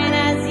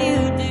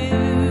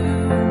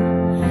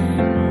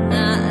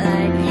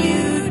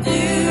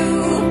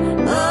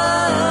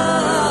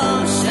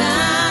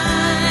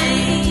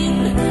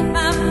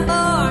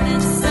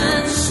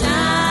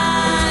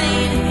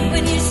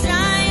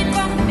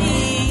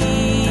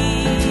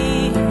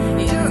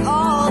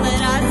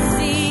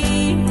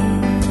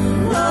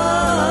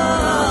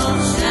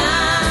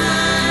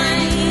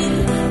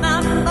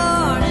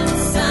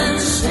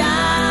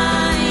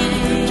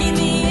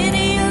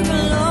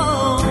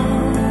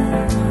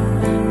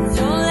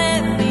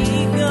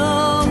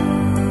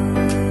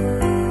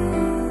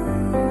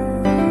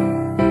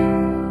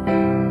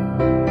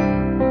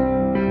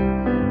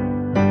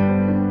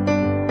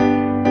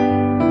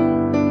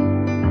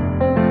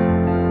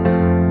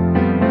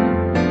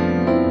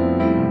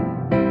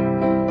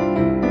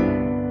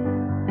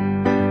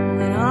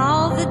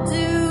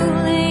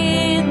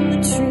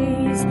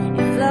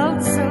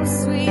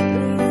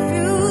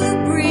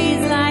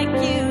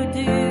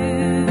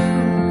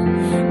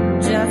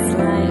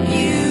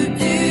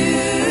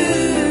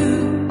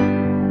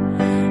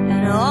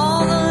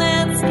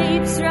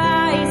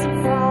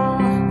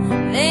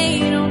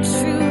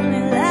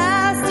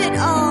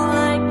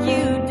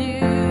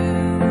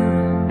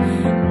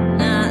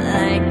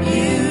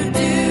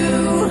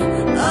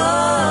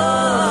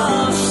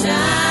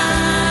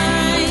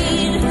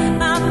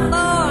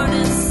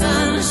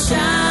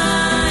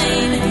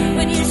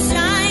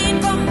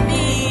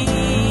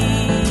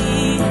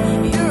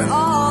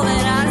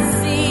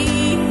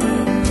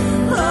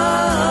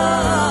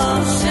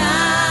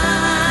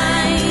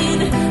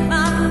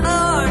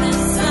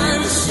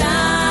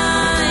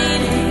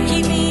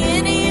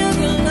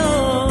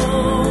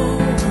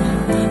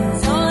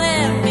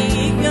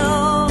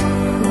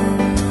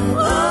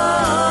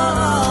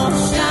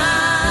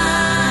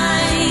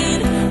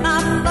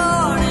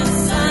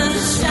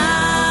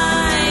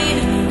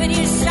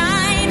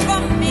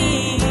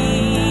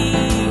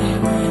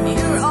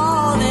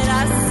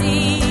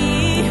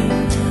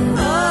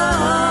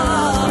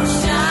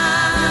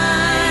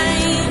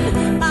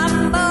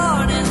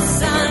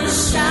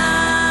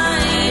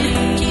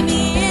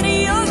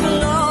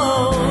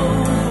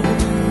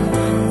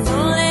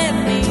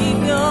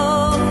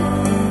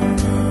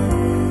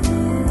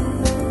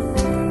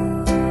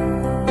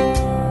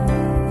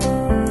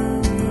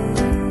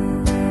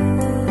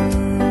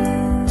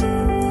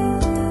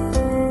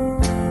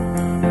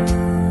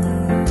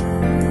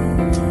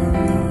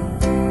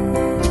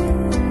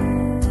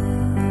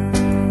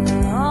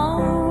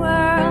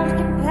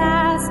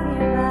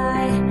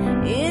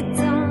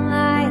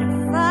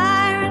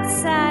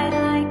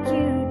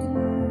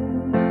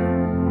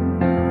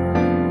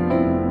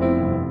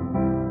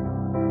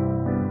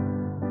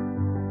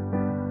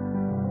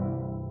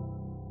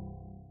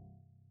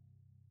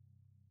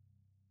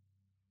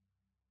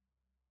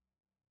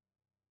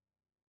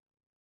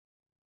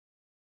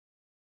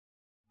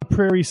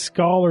Prairie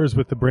Scholars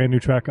with the brand new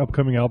track,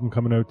 upcoming album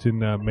coming out in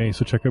May.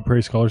 So check out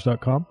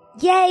prairiescholars.com.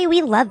 Yay,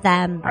 we love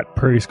them. At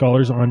Prairie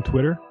Scholars on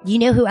Twitter. You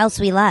know who else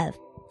we love?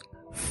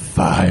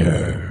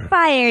 Fire.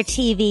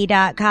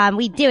 FireTV.com.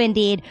 We do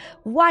indeed.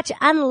 Watch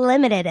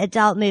unlimited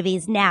adult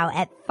movies now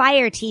at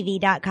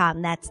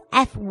FireTV.com. That's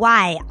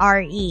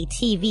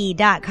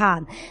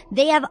FYRETV.com.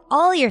 They have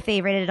all your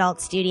favorite adult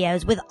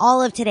studios with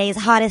all of today's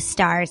hottest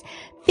stars.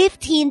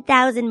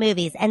 15,000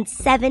 movies and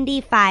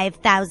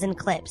 75,000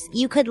 clips.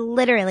 You could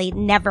literally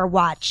never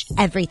watch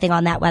everything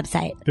on that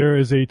website. There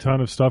is a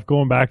ton of stuff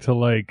going back to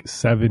like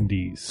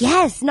 70s.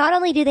 Yes, not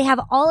only do they have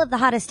all of the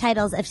hottest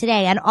titles of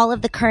today and all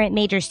of the current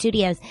major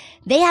studios,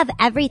 they have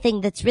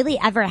everything that's really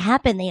ever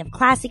happened. They have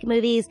classic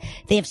movies.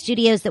 They have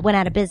studios that went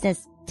out of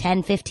business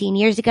 10, 15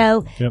 years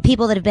ago. Yep.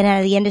 People that have been out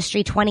of the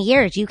industry 20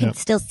 years. You can Yep.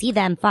 still see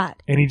them.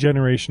 Fuck. Any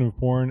generation of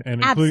porn,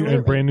 and including Absolutely.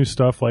 and brand new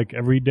stuff like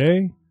every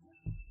day.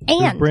 There's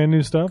And brand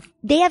new stuff.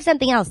 they have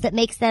something else that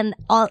makes them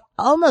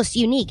almost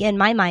unique in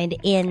my mind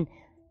in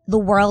the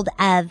world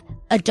of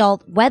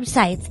adult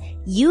websites.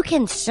 You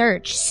can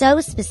search so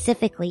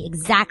specifically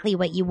exactly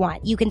what you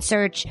want. You can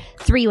search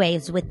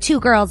 3-ways with 2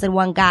 girls and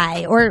 1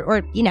 guy,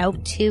 or,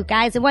 2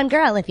 guys and 1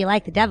 girl if you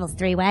like the devil's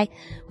 3-way.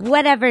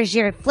 Whatever's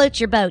floats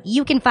your boat,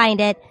 you can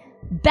find it.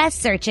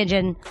 Best search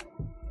engine.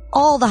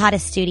 All the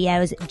hottest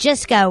studios.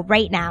 Just go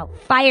right now.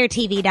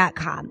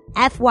 FireTV.com.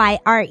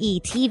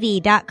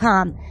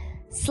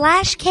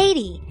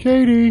 FYRETV.com/Katie.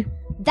 Katie.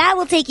 That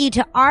will take you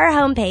to our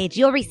homepage.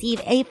 You'll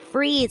receive a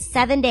free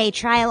 7-day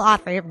trial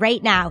offer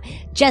right now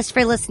just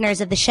for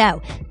listeners of the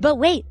show. But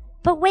wait,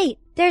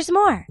 there's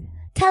more.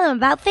 Tell them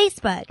about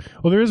Facebook.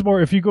 Well, there is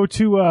more. If you go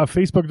to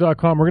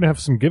Facebook.com, we're going to have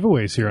some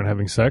giveaways here on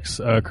Having Sex,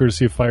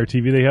 courtesy of Fire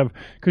TV. They have,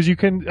 because you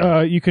can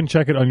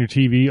check it on your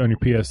TV, on your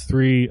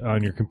PS3,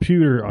 on your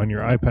computer, on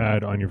your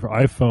iPad, on your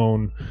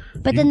iPhone.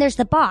 But then there's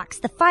the box,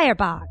 the Fire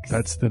box.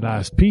 That's the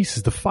last piece,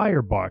 is the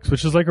Fire box,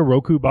 which is like a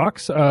Roku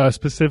box,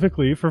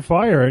 specifically for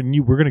Fire, and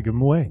we're going to give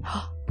them away.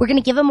 We're going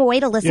to give them away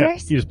to Yeah,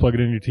 listeners? you just plug it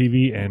in your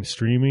TV and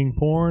streaming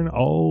porn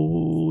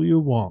all you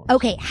want.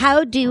 Okay,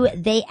 how do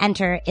they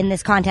enter in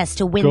this contest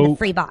to win the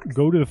free box?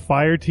 Go to the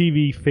Fire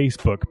TV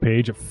Facebook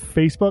page at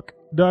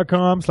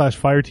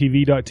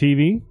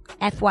facebook.com/firetv.tv.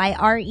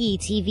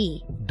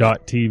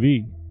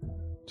 FYRETV.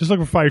 Just look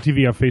for Fire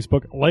TV on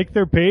Facebook. Like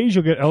their page,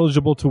 you'll get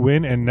eligible to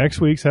win. And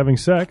next week's Having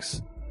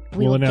Sex,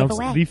 We'll give announce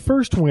away. the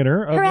first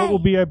winner of Hooray. what will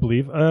be, I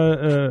believe,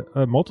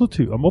 a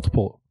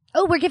multiple.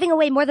 Oh, we're giving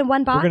away more than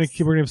one box? We're gonna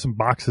give some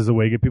boxes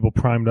away, get people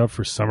primed up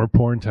for summer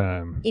porn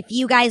time. If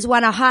you guys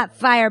want a hot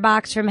fire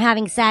box from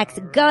Having Sex,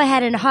 go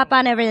ahead and hop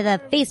on over to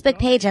the Facebook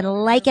page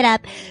and like it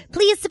up.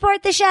 Please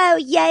support the show.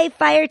 Yay,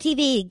 Fire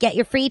TV. Get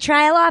your free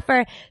trial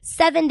offer.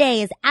 7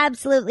 days,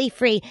 absolutely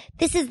free.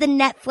 This is the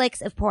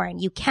Netflix of porn.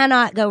 You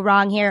cannot go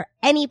wrong here.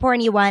 Any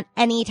porn you want,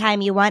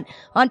 anytime you want,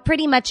 on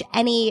pretty much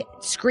any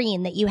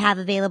screen that you have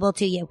available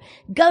to you.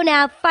 Go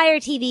now,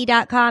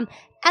 firetv.com.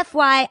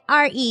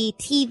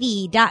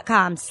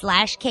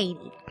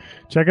 FYRETV.com/Katie.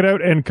 Check it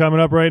out. And coming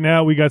up right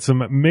now, we got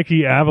some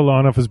Mickey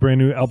Avalon off his brand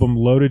new album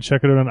Loaded.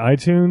 Check it out on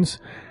iTunes.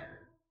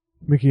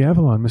 Mickey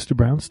Avalon, Mr.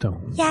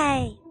 Brownstone.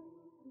 Yay.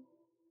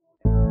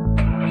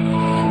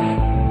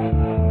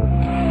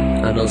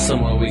 I know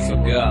somewhere we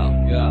could go.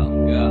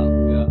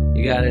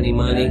 You got any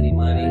money?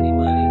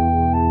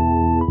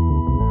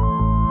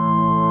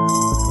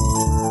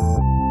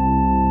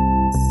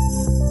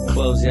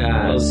 Close your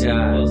eyes.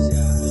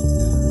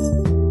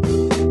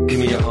 Give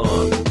me your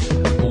arm.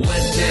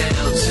 Went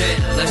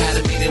downtown. I had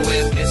a meeting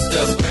with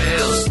Mr.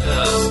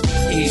 Brownstone.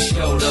 He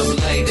showed up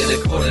late at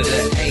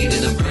 7:45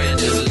 in a brand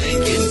new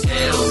Lincoln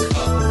Town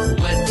car.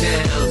 Went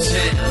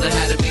downtown. I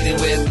had a meeting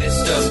with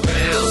Mr.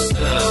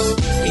 Brownstone.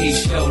 He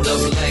showed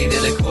up late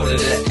at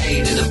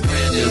 7:45 in a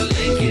brand new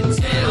Lincoln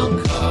Town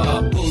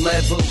car.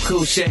 Voulez-vous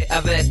coucher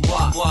avec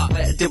moi?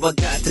 Where do I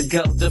got to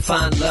go to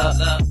find love?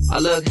 I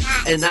look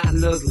and I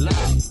look low.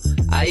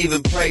 I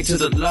even pray to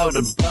the Lord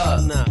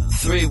above.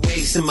 3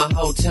 weeks in my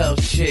hotel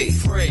sheet,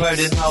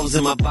 burning holes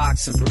in my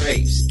box of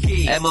briefs.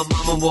 And my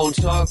mama won't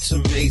talk to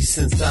me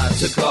since I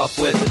took off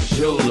with the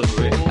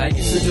jewelry. I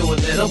used to do a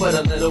little, but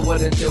a little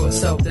wouldn't do it.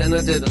 So then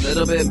I did a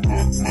little bit.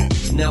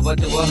 Now I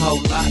do a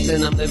whole lot,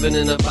 then I'm living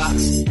in a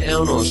box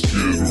down on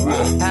street.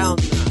 Hell no.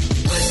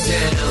 Went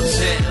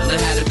downtown, I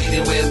had a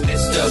meeting with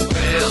Mr.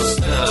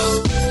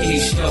 Brownstone. He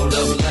showed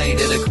up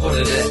late at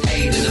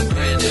 7:45 in a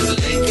brand new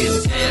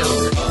Lincoln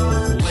Town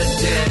car. Went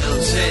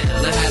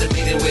downtown, I had a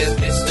meeting with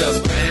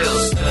Mr.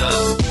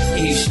 Brownstone.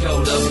 He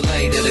showed up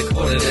late at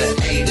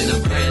 7:45 in a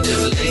brand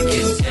new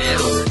Lincoln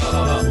Town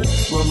car.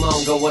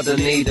 Ramon got what I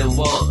need and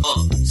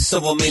want, so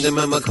I meet him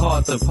at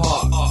MacArthur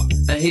Park.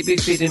 And he be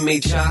feeding me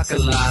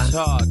chocolate,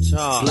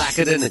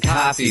 blacker than a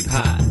coffee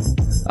pot.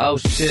 Oh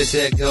shit,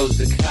 there goes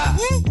the cop.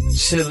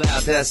 Chill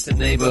out, that's the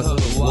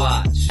neighborhood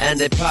watch. And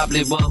they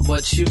probably want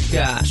what you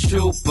got.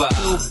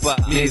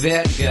 Chupa, mi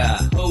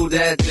verga. Who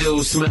that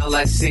dude smell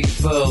like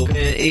seafood?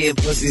 Been eating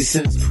pussy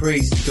since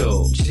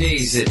preschool.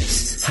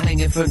 Jesus,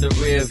 hanging from the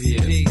rear view.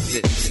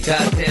 Jesus,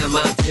 goddamn,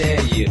 I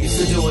dare you. Used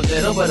to do a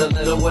little, but a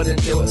little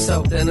wouldn't do it.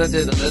 So then I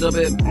did a little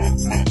bit.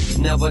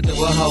 Never do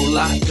a whole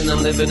lot. Then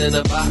I'm living in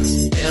a box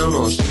down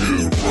on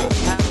street.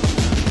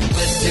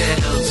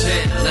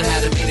 Downtown, I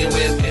had a meeting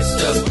with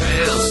Mr.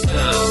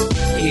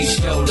 Brownstone. He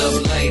showed up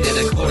late at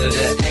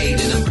 7:45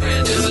 in a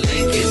brand new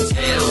Lincoln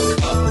Town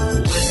car.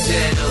 Went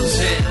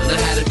downtown,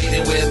 I had a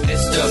meeting with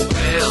Mr.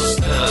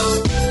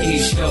 Brownstone. He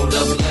showed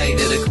up late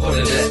at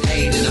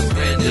 7:45 in a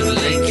brand new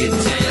Lincoln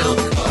Town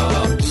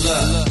car.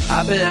 Look,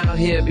 I've been out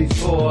here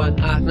before,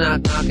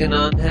 knocking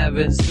on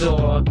heaven's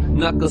door.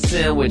 Knuckle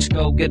sandwich,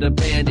 go get a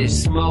bandage.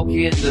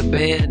 Smokey and the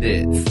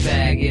Bandit,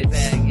 faggot.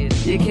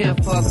 You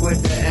can't fuck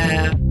with the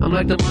app. I'm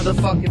like the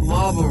motherfucking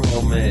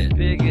Marlboro Man.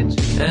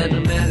 And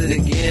I'm at it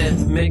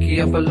again.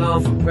 Mickey up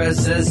alone for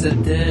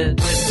president. Went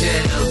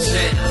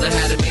downtown, I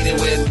had a meeting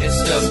with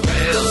Mr.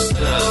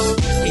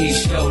 Brownstone. He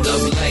showed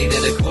up late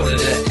at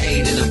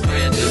 7:45 in a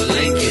brand new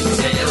Lincoln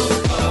Town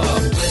car.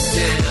 Went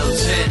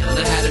downtown,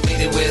 I had a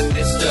meeting with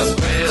Mr.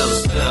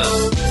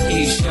 Brownstone.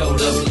 He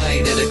showed up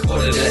late at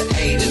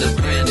 7:45 in a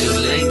brand new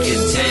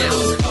Lincoln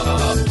Town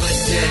car.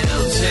 Went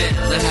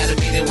downtown, I had a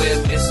meeting with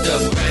Mr.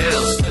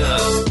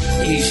 Brownstone.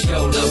 He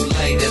showed up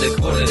late at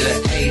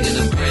 7:45 in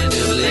a brand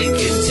new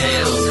Lincoln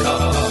Town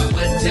car.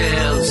 Went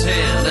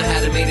downtown, I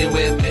had a meeting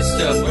with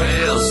Mr.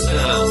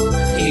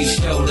 Brownstone. He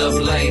showed up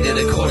late at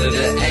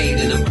 7:45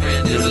 in a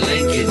brand new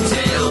Lincoln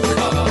Town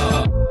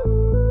car.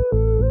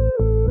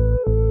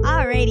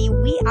 Alrighty,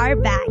 we are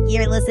back.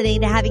 You're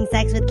listening to Having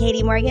Sex with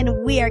Katie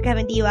Morgan. We are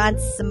coming to you on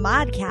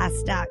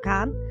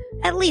smodcast.com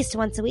at least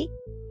once a week,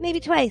 maybe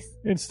twice.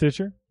 In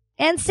Stitcher.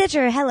 And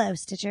Stitcher. Hello,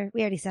 Stitcher.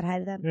 We already said hi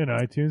to them. In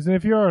iTunes. And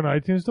if you are on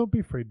iTunes, don't be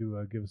afraid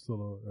to give us a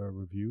little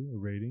review, a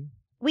rating,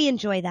 We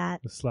enjoy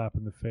that, a slap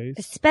in the face,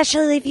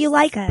 especially if you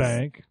like us.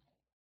 spank.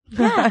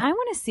 Yeah, I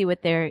want to see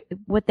what they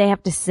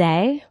have to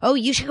say. Oh,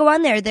 you should go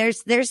on there.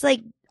 There's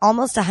like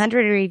almost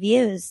 100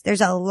 reviews.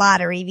 There's a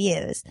lot of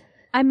reviews.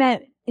 I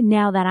meant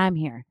now that I'm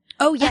here.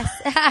 Oh yes,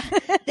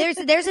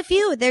 there's a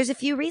few. There's a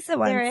few recent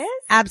ones. There is?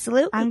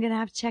 Absolutely. I'm gonna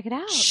have to check it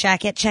out.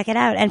 Check it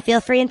out, and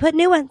feel free and put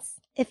new ones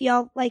if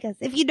y'all like us.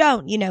 If you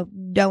don't,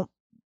 don't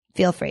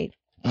feel free.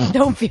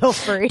 Don't feel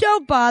free.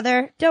 Don't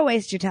bother. Don't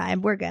waste your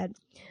time. We're good.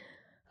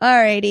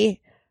 Alrighty.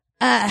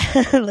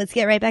 Let's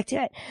get right back to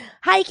it.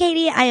 Hi,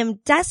 Katie. I am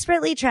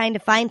desperately trying to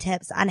find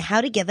tips on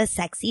how to give a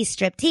sexy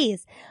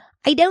striptease.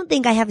 I don't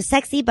think I have a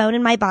sexy bone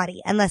in my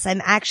body unless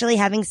I'm actually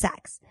having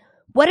sex.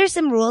 What are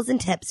some rules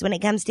and tips when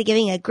it comes to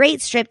giving a great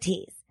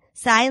striptease?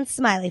 Sign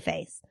smiley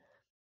face.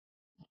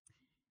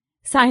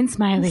 Sign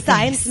smiley face.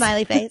 Sign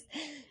smiley face.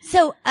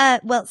 So,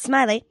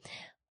 Smiley,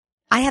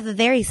 I have a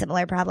very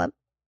similar problem.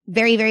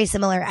 Very, very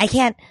similar. I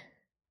can't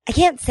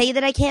say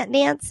that I can't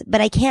dance,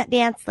 but I can't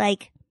dance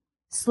like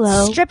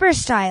Slow. stripper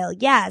style.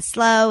 Yeah,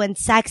 slow and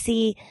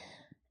sexy.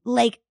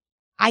 Like,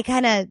 I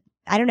kind of,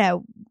 I don't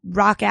know,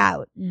 rock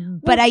out.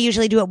 But I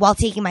usually do it while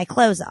taking my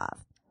clothes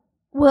off.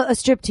 Well, a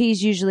striptease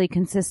usually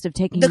consists of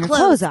taking The your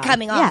clothes off.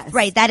 coming off. Yes.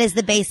 Right. That is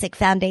the basic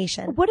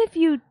foundation. What if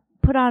you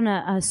put on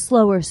a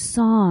slower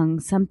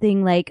song,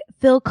 something like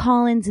Phil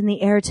Collins in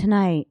the Air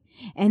Tonight,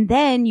 and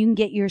then you can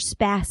get your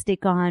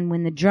spastic on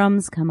when the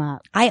drums come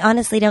up? I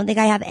honestly don't think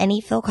I have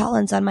any Phil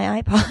Collins on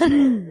my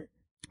iPod.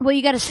 Well,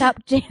 you got to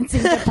stop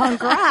dancing to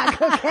punk rock,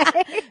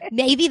 okay?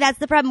 Maybe that's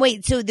the problem.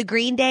 Wait, so the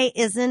Green Day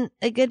isn't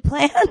a good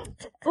plan?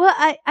 Well,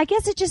 I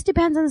guess it just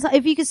depends on the song.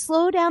 If you could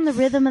slow down the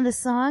rhythm of the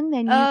song,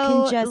 then you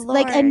Oh, can just,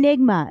 Lord. like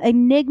Enigma.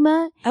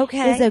 Enigma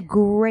Okay. is a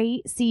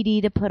great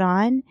CD to put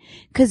on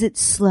because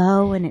it's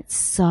slow and it's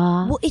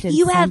soft. Well, if and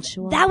you have,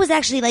 sensual. that was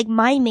actually like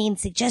my main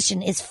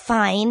suggestion is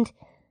find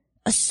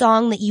a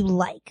song that you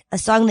like, a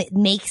song that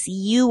makes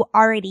you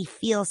already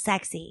feel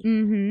sexy,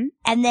 Mm-hmm.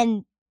 and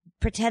then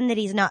pretend that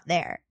he's not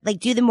there.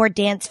 Like do the more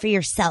dance for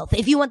yourself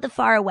if you want the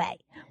far away.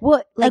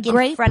 Well, Like a in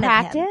great front of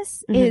him.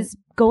 practice Mhm. is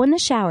go in the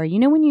shower. You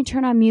know when you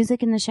turn on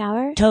music in the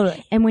shower?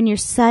 Totally. And when you're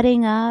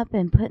setting up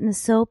and putting the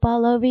soap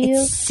all over you?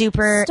 It's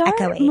super start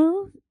echoey.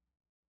 move.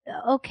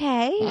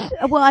 Okay.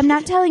 Well, I'm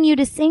not telling you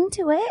to sing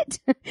to it.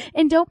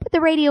 And don't put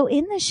the radio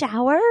in the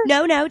shower.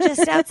 No,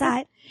 just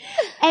outside.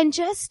 And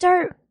just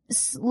start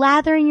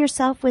lathering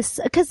yourself with,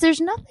 because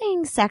there's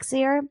nothing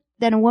sexier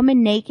than a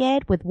woman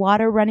naked with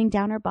water running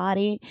down her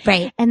body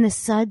Right. and the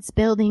suds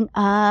building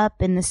up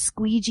and the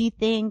squeegee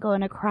thing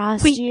going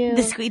across you.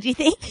 The squeegee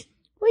thing.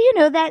 Well, you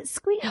know that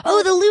squeegee.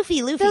 Oh, the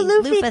loofah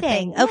loofah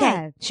thing. thing. Okay,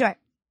 Yeah. sure.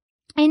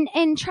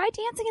 And try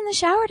dancing in the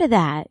shower to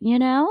that,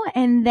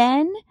 and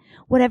then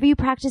whatever you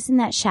practice in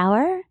that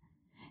shower,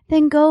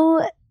 then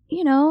go,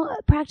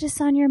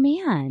 practice on your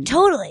man.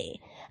 Totally.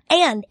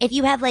 And if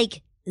you have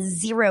like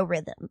zero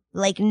rhythm,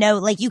 like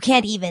you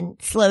can't even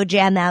slow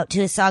jam out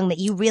to a song that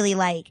you really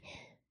like,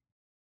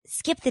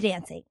 skip the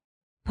dancing,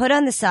 put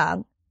on the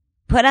song,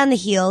 put on the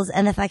heels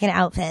and the fucking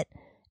outfit,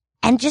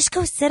 and just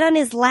go sit on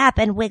his lap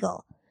and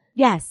wiggle.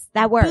 Yes,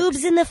 that works.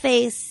 Boobs in the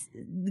face.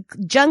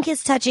 Junk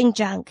is touching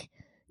junk.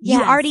 You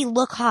Yes. already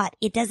look hot.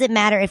 It doesn't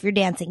matter if you're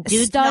dancing.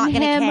 Dude's Stun not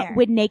gonna him care.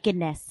 with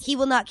nakedness. He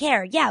will not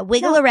care. Yeah,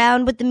 wiggle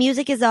around with the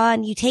music is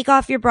on. You take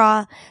off your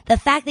bra. The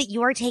fact that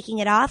you're taking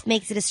it off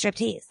makes it a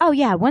striptease. Oh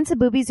yeah, once the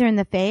boobies are in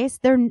the face,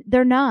 they're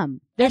numb.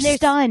 They're And there's-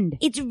 stunned.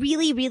 It's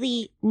really,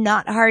 really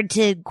not hard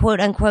to quote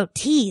unquote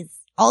tease.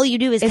 All you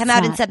do is It's come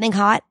out in not. something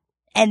hot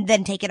and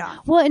then take it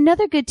off. Well,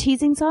 another good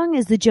teasing song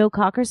is the Joe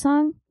Cocker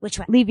song, Which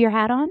one? Leave Your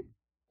Hat On.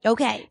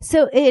 Okay.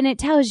 So, and it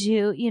tells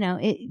you,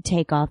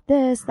 take off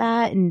this,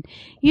 that, and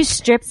you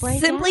strip right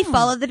Simply down.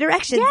 follow the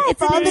directions. Yeah,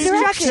 it's follow an the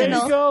directions.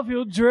 instructional. Take off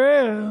your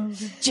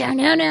dress.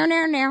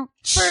 No.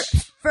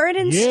 For an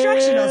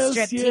instructional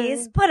Yes, striptease,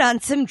 yes. put on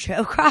some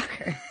Joe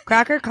Cocker.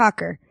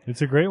 Cocker.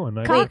 It's a great one.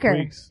 I Cocker. like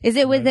Weeks. Is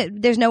it with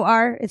it? There's no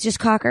R. It's just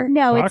Cocker.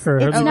 No, Cocker,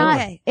 it's how's it not.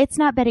 work? It's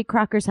not Betty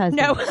Crocker's husband.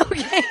 No.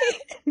 Okay.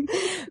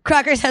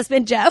 Crocker's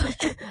husband, Joe.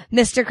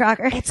 Mr.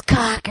 Crocker. It's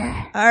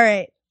Cocker. All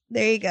right.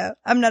 There you go.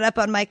 I'm not up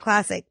on my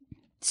classic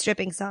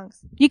stripping songs.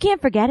 You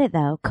can't forget it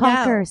though.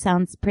 Cocker No.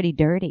 sounds pretty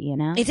dirty, you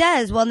know. It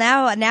does. Well,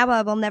 now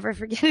I will never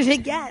forget it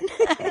again.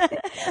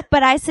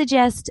 But I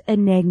suggest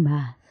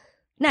Enigma.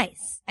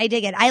 Nice. I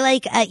dig it. I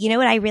like, you know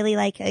what I really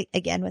like,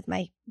 again, with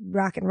my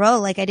rock and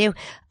roll like I do?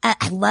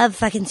 I love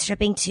fucking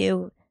stripping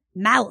to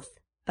Mouth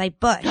by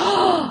Bush.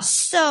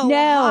 So No,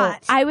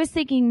 hot. I was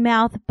thinking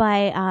Mouth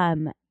by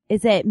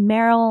is it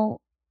Meryl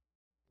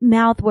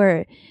Mouth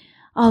where?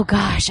 Oh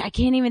gosh, I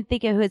can't even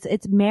think of who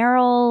it's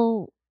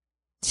Meryl.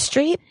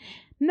 Streep?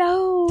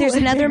 No, There's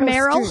another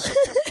Meryl? Streep.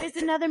 There's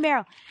another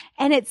Meryl,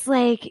 and it's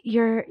like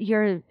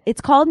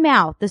it's called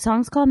Mouth. The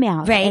song's called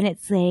Mouth, Right. And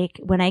it's like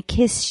when I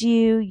kiss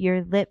you,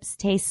 your lips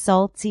taste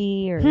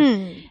salty, or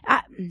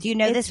Do you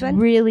know it's this one?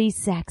 really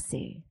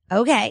sexy.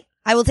 Okay.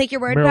 I will take your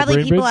word. Meryl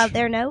Probably people Brainbridge? out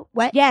there know.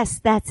 What? Yes,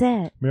 that's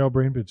it. Meryl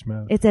Brainbridge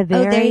Mouth. It's a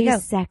there very you go.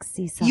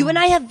 sexy song. You and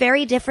I have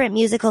very different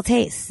musical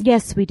tastes.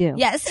 Yes, we do.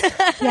 Yes.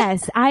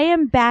 Yes, I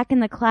am back in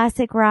the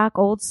classic rock,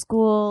 old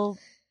school,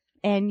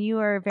 and you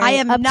are very I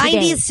am up to 90s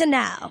date. to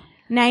now.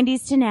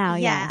 90s to now,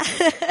 Yeah.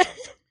 yeah.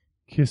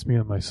 Kiss me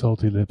on my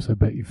salty lips. I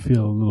bet you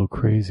feel a little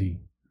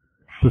crazy.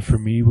 But for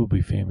me, we'll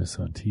be famous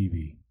on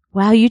TV.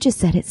 Wow, you just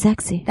said it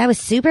sexy. That was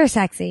super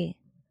sexy.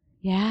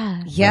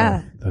 Yeah.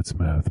 Yeah. That's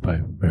Mouth by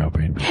Meryl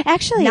Brainbridge.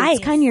 Actually, Nice.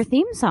 it's kind of your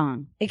theme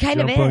song. It kind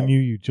Jump of on is. you,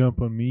 you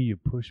jump on me, you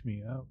push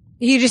me out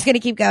You're just going to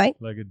keep going?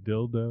 like a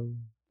dildo.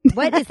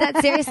 What? Is that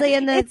seriously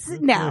in the...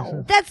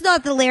 No. That's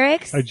not the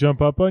lyrics. I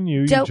jump up on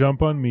you, you Don't-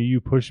 jump on me,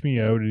 you push me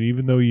out, and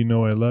even though you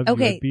know I love you,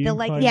 Okay, I'd be the,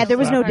 like, inclined Yeah, to there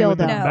was slap no you in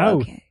the dildo. No,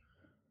 mouth okay.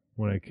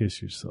 when I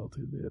kiss your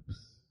salty lips.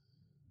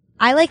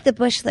 I like the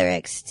Bush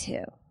lyrics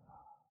too.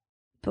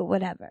 But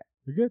whatever.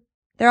 You're good.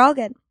 They're all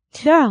good.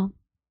 Girl.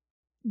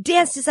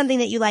 Dance to something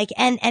that you like.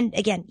 And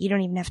again, you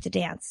don't even have to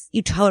dance.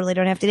 You totally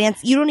don't have to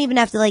dance. You don't even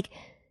have to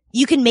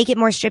you can make it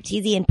more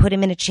stripteasy and put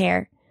him in a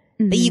chair.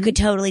 But you could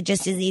totally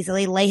just as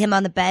easily lay him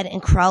on the bed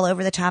and crawl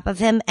over the top of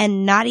him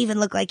and not even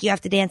look like you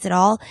have to dance at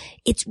all.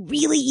 It's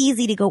really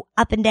easy to go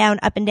up and down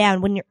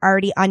when you're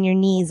already on your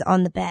knees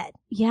on the bed.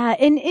 Yeah,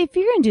 and if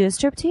you're going to do a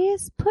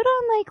striptease, put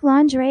on like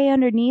lingerie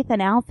underneath an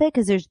outfit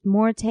because there's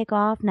more take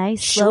off,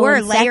 nice, slow, Sure,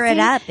 and layer it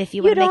sexy. up if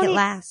you want to make don't it e-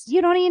 last.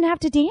 You don't even have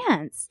to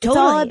dance. It's all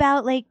Totally.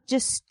 about like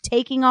just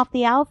taking off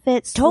the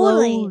outfit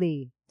Totally.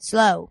 slowly.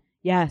 Slow.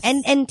 Yes.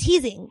 And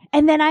teasing.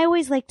 And then I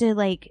always like to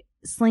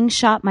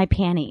slingshot my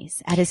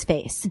panties at his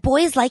face.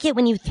 Boys like it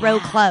when you throw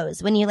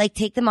clothes, when you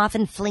take them off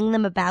and fling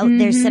them about.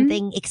 There's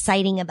something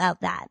exciting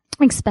about that.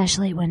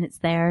 Especially when it's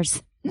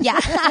theirs. Yeah.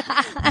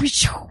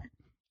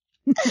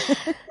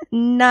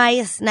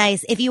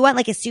 Nice. If you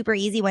want a super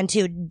easy one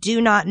too,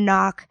 do not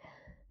knock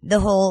the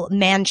whole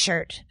man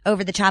shirt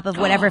over the top of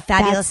whatever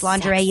fabulous That's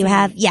lingerie you sexy.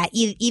 have. Yeah.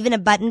 Even a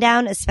button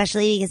down,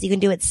 especially because you can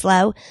do it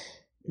slow.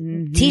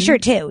 Mm-hmm.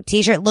 T-shirt too.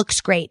 T-shirt looks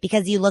great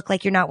because you look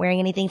like you're not wearing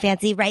anything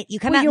fancy, right? You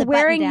come out in you're the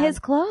button wearing down. his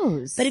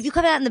clothes. But if you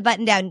come out in the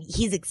button down,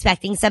 he's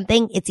expecting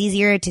something. It's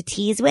easier to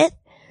tease with.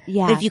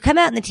 yeah. But if you come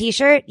out in the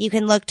t-shirt, you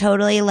can look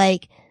totally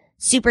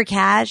super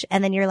cash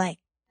and then you're like,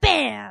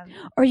 bam.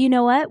 Or you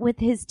know what? With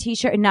his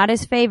t-shirt, not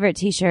his favorite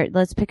t-shirt,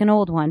 let's pick an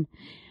old one.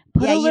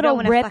 Put Yeah, a you little don't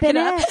wanna rip fuck in it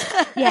up.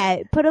 it. Yeah,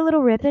 put a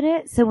little rip in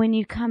it. So when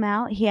you come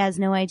out, he has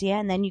no idea.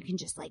 And then you can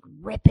just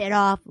rip it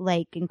off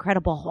like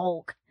Incredible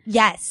Hulk.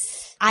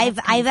 Yes. I've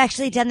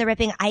actually done the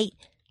ripping.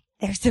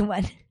 There's the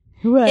one.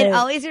 Right. It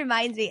always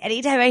reminds me,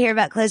 anytime I hear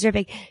about clothes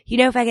ripping,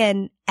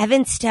 fucking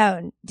Evan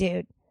Stone,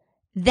 dude,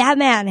 that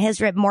man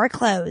has ripped more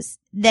clothes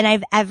than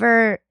I've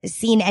ever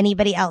seen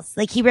anybody else.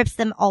 He rips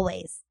them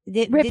always.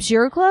 Rips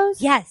your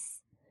clothes? Yes.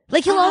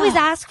 He'll always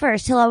ask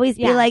first. He'll always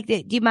be Yeah. like,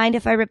 do you mind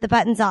if I rip the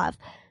buttons off?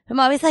 I'm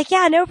always like,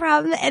 yeah, no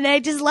problem. And I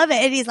just love it.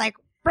 And he's like,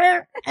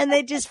 "Brr," and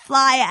they just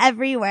fly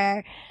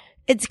everywhere.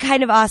 It's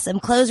kind of awesome.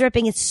 Clothes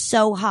ripping is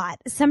so hot.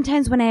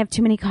 Sometimes when I have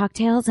too many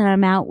cocktails and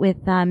I'm out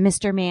with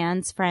Mr.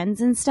 Man's friends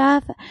and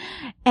stuff,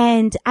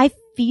 and I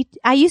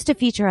used to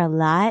feature a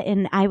lot,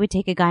 and I would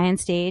take a guy on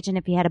stage, and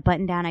if he had a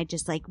button down, I'd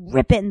just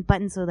rip it and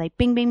buttons so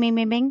bing, bing, bing,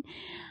 bing, bing.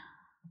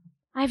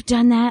 I've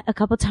done that a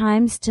couple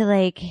times to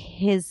like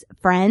his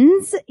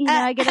friends. You know,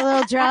 I get a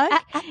little drunk,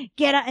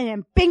 get up and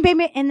then bing, bing,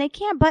 bing, and they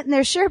can't button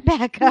their shirt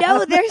back up.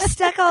 No, they're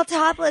stuck all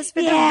topless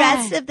for the Yeah.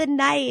 rest of the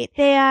night.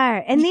 They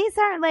are. And these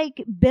aren't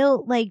like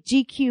built like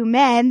GQ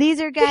men.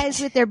 These are guys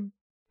with their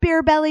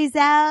beer bellies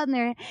out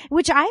and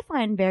which I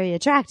find very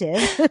attractive.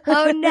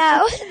 Oh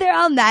no, they're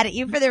all mad at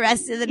you for the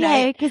rest of the Yeah,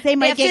 night. because they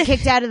might have get to-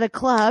 kicked out of the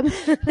club.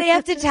 They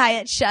have to tie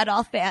it shut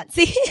all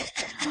fancy.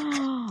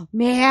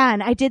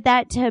 Man, I did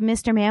that to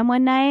Mr. Man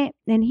one night,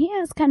 and he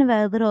has kind of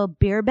a little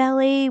beer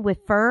belly with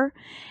fur.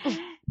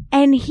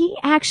 And he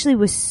actually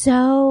was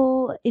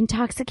so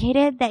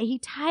intoxicated that he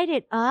tied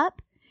it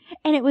up,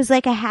 and it was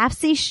like a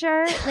half-C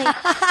shirt,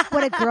 like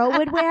what a girl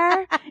would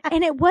wear.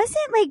 And it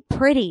wasn't like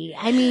pretty.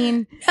 I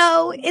mean,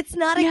 No, it's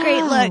not a great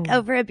No. look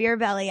over a beer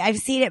belly. I've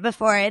seen it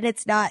before and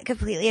it's not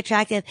completely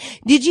attractive.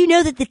 Did you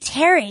know that the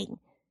tearing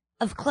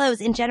of clothes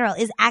in general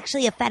is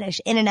actually a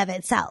fetish in and of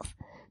itself?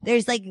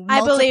 There's like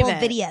I believe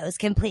multiple it. videos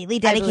completely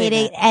I believe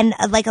dedicated it. and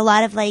like a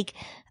lot of like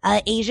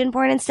Asian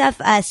porn and stuff,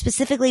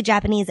 specifically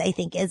Japanese, I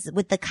think, is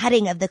with the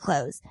cutting of the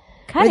clothes.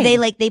 Where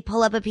they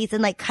pull up a piece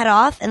and like cut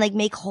off and like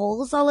make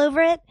holes all over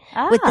it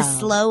with the Oh.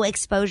 slow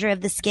exposure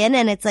of the skin,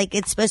 and it's like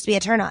it's supposed to be a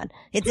turn on.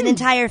 It's an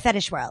entire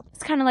fetish world.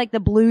 It's kind of like the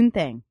balloon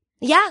thing.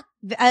 Yeah,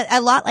 a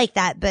lot like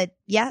that, but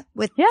yeah,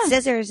 with Yeah.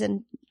 scissors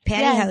and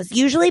pantyhose.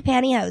 Usually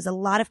pantyhose, a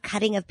lot of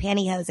cutting of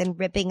pantyhose and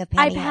ripping of pantyhose.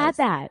 I've had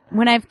that.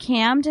 When I've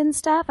cammed and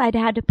stuff, I'd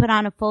had to put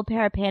on a full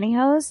pair of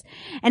pantyhose,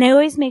 and I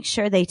always make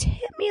sure they tip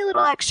me a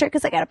little extra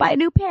because I got to buy a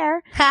new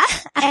pair,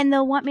 and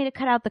they'll want me to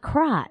cut out the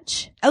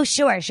crotch. Oh,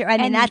 sure. I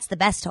mean, And- that's the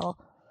best hole.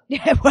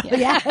 Yeah, well,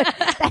 yeah,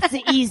 that's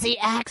the easy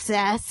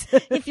access.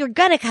 If you're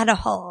gonna cut a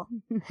hole.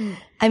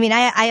 I mean,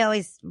 I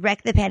always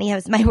wreck the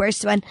pantyhose. My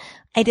worst one,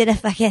 I did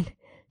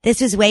this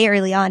was way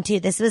early on too.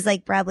 This was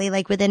like probably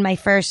like within my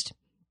first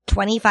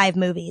 25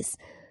 movies.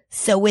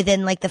 So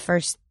within like the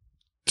first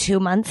 2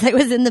 months I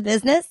was in the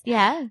business.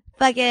 Yeah.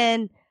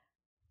 Fucking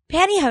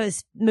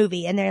pantyhose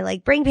movie. And they're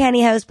like, bring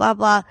pantyhose, blah,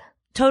 blah.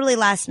 Totally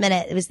last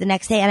minute. It was the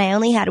next day and I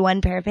only had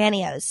one pair of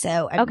pantyhose.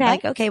 So I'm Okay.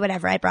 like, okay,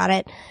 whatever. I brought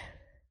it.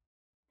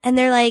 And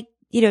they're like,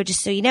 you know,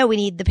 just so you know, we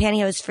need the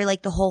pantyhose for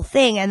like the whole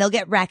thing and they'll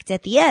get wrecked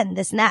at the end,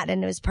 this and that.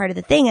 And it was part of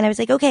the thing. And I was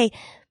like, okay,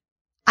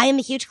 I am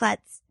a huge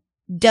klutz.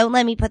 Don't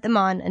let me put them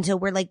on until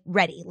we're like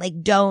ready.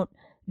 Like don't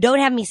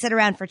have me sit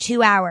around for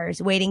 2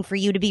 hours waiting for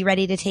you to be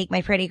ready to take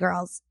my pretty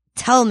girls.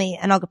 Tell me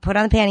and I'll go put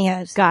on the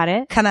pantyhose, Got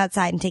it. come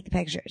outside and take the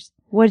pictures.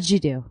 What did you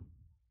do?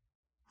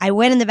 I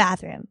went in the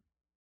bathroom.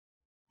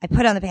 I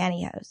put on the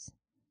pantyhose.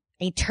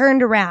 I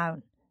turned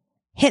around,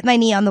 hit my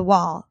knee on the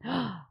wall,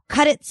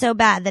 cut it so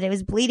bad that it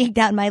was bleeding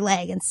down my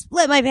leg and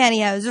split my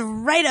pantyhose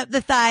right up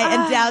the thigh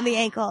and down the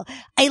ankle.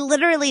 I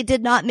literally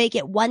did not make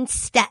it one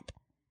step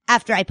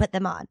after I put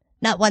them on.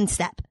 Not one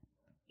step.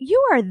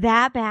 You are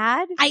that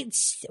bad?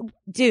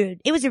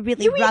 Dude, it was a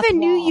really You rough even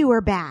knew wall. you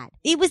were bad.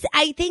 It was,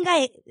 I think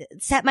I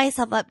set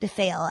myself up to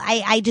fail.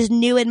 I just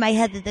knew in my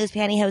head that those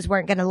pantyhose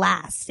weren't going to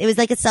last. It was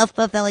like a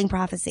self-fulfilling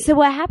prophecy. So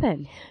what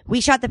happened? We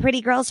shot the pretty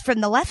girls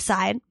from the left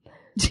side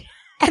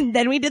and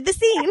then we did the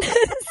scene.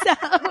 So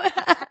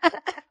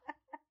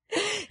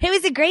it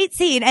was a great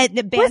scene. And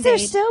the Was there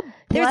Band-Aid. still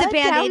There was a blood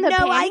down Band-Aid. the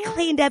No, I pantyhose?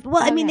 cleaned up.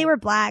 Well, I mean, Okay. they were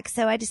black,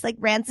 so I just like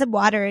ran some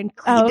water and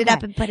cleaned it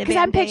up and put a Because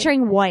I'm Band-Aid.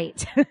 picturing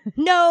white.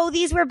 No,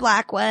 these were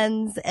black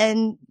ones.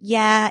 And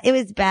yeah, it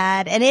was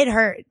bad. And it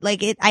hurt.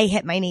 Like I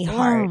hit my knee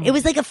hard. Oh. It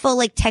was like a full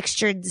like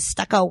textured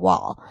stucco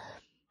wall.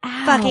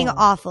 Fucking Ow.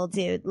 awful,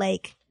 dude.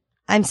 Like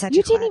I'm such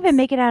You a didn't klutz. even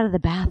make it out of the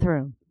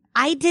bathroom.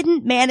 I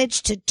didn't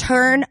manage to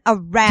turn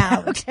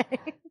around.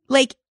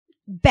 Like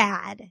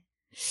bad.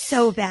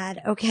 So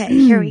bad. Okay,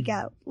 here we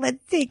go.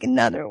 Let's take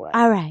another one.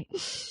 All right.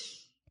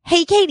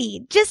 Hey,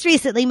 Katie, just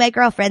recently my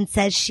girlfriend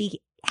says she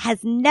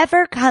has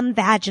never come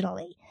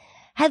vaginally.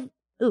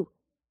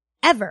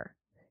 Ever.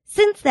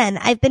 Since then,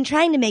 I've been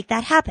trying to make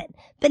that happen,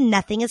 but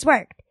nothing has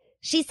worked.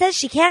 She says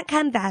she can't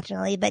come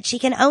vaginally, but she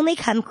can only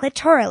come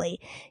clitorally.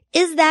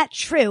 Is that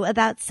true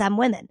about some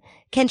women?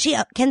 Can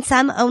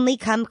some only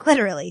come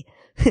clitorally?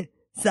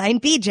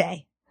 Signed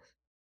BJ.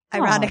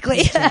 Ironically.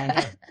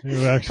 BJ.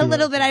 You actually A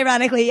little bit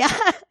ironically, yeah.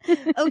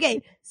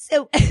 Okay,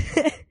 so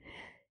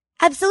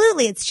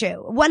absolutely it's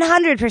true.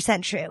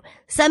 100% true.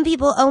 Some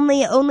people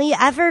only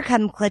ever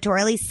come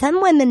clitorally.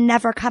 Some women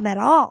never come at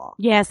all.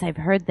 Yes, I've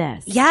heard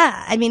this.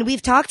 Yeah, I mean,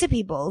 we've talked to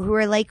people who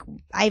are like,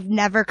 I've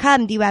never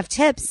come. Do you have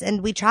tips?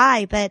 And we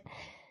try, but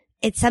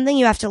it's something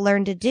you have to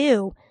learn to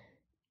do.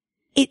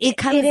 It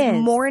comes It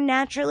is. more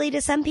naturally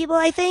to some people,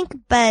 I think,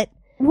 but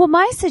Well,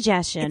 my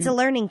suggestion it's a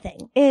learning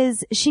thing.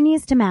 is she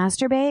needs to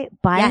masturbate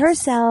by Yes.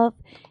 herself,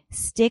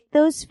 stick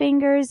those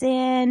fingers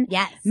in,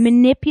 Yes.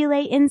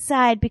 manipulate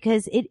inside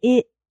because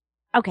it,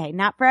 okay,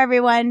 not for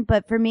everyone,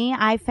 but for me,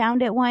 I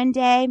found it one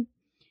day.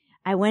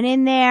 I went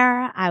in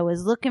there, I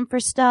was looking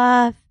for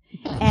stuff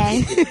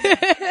and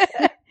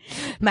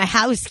My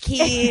house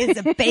keys,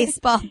 a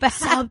baseball bat.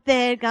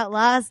 something got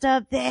lost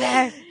up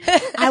there.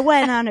 I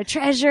went on a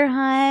treasure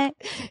hunt.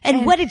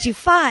 And what did you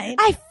find?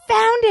 I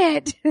found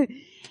it.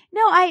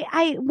 No,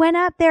 I went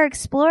up there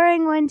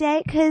exploring one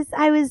day because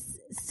I was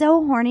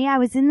so horny. I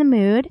was in the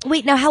mood.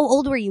 Wait, now how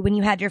old were you when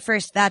you had your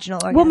first vaginal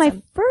orgasm? Well,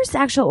 my first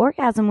actual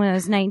orgasm when I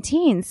was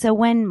 19. So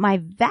when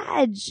my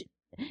vag,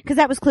 because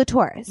that was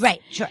clitoris.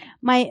 Right, sure.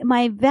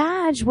 My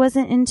vag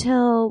wasn't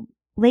until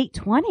late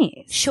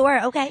 20s.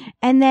 Sure, okay.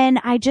 And then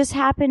I just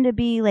happened to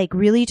be like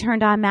really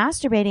turned on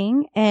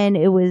masturbating, and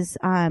it was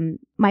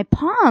my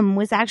palm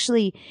was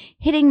actually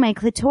hitting my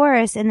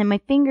clitoris, and then my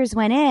fingers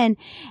went in,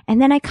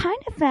 and then I kind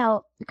of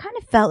felt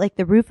like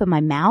the roof of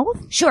my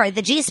mouth. Sure,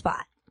 the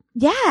G-spot.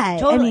 Yeah.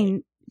 Totally. I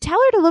mean, tell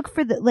her to look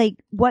for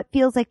what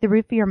feels like the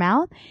roof of your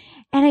mouth.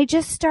 And I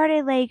just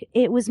started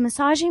it was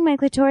massaging my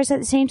clitoris at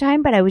the same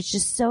time, but I was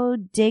just so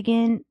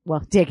digging.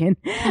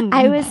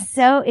 I was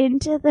so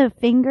into the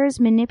fingers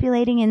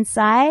manipulating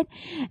inside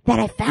that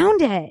I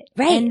found it.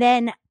 Right. And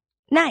then,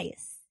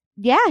 Nice.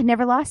 yeah,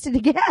 never lost it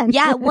again.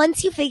 Yeah,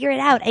 once you figure it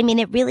out, I mean,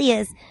 it really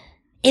is.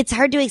 It's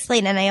hard to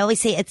explain. And I always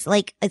say it's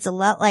a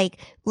lot like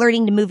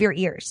learning to move your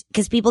ears,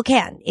 because people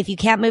can. If you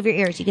can't move your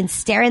ears, you can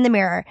stare in the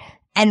mirror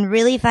and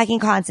really fucking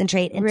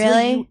concentrate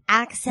until you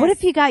access. What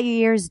if you got your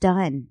ears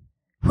done?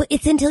 Well,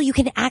 it's until you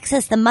can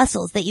access the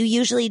muscles that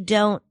usually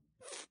don't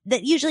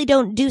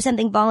do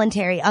something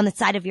voluntary on the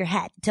side of your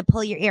head to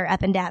pull your ear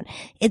up and down.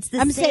 It's the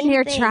I'm same sitting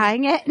here thing.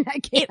 trying it, and I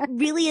It can't.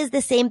 really is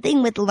the same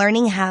thing with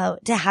learning how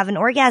to have an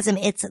orgasm.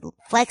 It's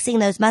flexing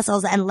those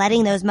muscles and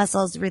letting those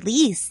muscles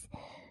release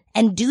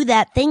and do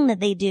that thing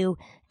that they do,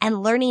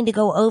 and learning to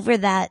go over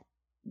that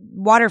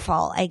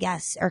waterfall, I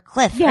guess, or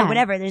cliff or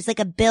whatever. There's like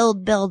a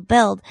build,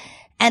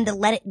 and to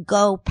let it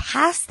go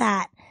past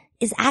that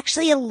is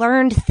actually a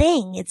learned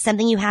thing. It's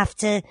something you have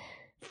to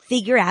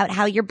figure out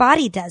how your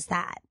body does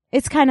that.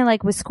 It's kind of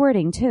like with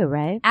squirting too,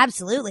 right?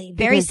 Absolutely.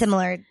 Very Because-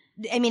 similar.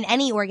 I mean,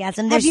 any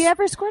orgasm. Have There's you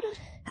ever squirted?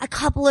 a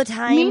couple of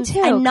times. Me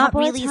too, I'm not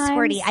couple of really times.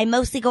 squirty. I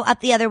mostly go up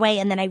the other way,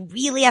 and then I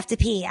really have to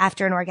pee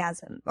after an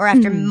orgasm or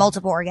after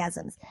multiple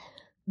orgasms.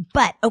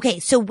 But okay,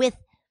 so with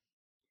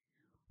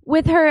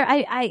her,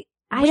 I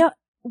don't.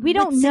 We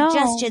don't with know.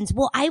 suggestions.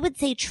 Well, I would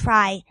say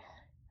try.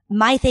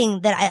 My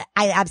thing that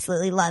I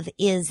absolutely love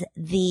is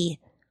the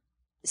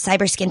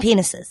cyber skin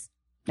penises.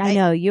 I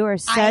know you are I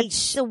such.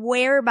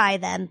 swear by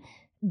them.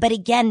 But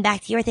again,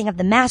 back to your thing of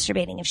the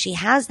masturbating. If she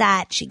has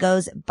that, she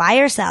goes by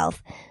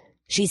herself.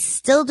 She's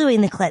still doing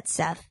the clit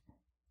stuff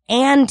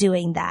and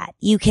doing that.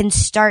 You can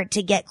start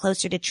to get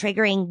closer to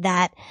triggering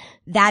that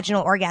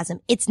vaginal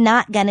orgasm. It's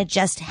not going to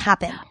just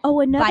happen.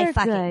 Oh, by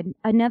fucking.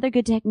 another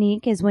good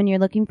technique is when you're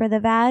looking for the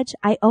vag.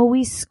 I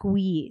always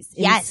squeeze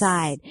Yes.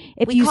 inside.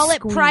 If We you call it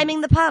squeeze- priming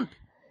the pump.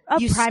 Oh,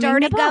 You priming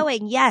start the it pump.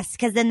 going. Yes.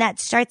 Cause then that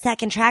starts that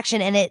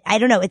contraction, and I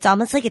don't know. It's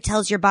almost like it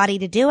tells your body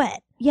to do it.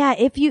 Yeah,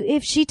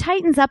 if she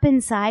tightens up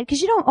inside,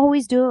 because you don't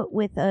always do it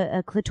with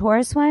a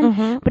clitoris one,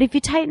 Mm-hmm. but if you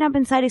tighten up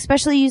inside,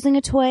 especially using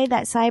a toy,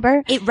 that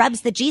cyber, It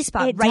rubs the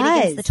G-spot it right does.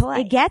 against the toy.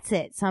 It gets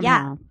it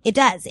somehow. Yeah, it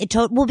does.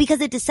 Well,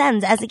 because it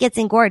descends as it gets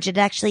engorged, it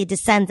actually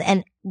descends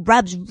and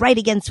rubs right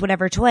against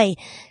whatever toy,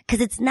 because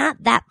it's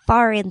not that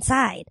far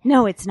inside.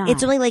 No, it's not.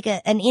 It's only like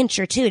an inch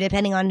or two,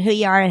 depending on who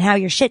you are and how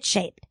your shit's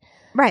shaped.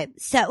 right.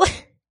 So,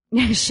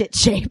 Shit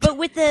shape. but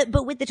with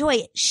the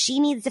toy, she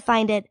needs to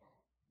find it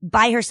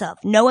by herself.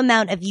 No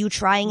amount of you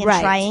trying and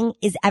Right. trying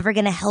is ever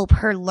going to help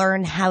her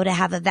learn how to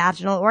have a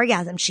vaginal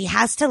orgasm. She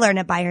has to learn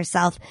it by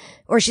herself,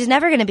 or she's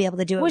never going to be able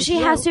to do it. Well, with she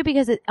you. has to,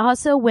 because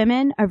also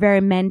women are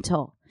very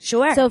mental.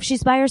 Sure. So if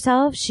she's by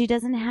herself, she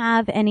doesn't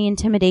have any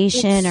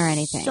intimidation It's or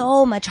anything.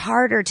 so much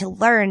harder to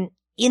learn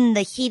in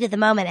the heat of the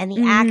moment and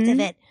the act of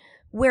it,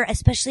 where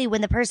especially when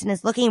the person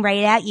is looking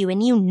right at you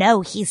and you know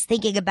he's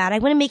thinking about, I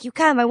want to make you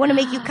come, I want to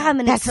make you come,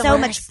 and That's it's the so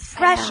worst. much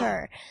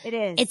pressure. It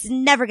is. It's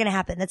never going to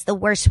happen. That's the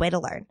worst way to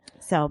learn.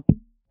 So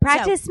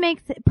practice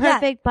makes it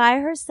perfect by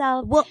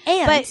herself. Well,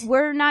 and But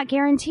we're not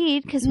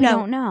guaranteed because we No.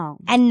 don't know.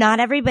 and not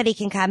everybody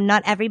can come.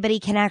 Not everybody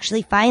can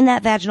actually find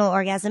that vaginal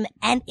orgasm,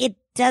 and it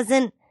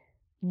doesn't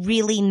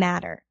really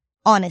matter,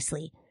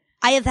 honestly.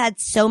 I have had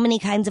so many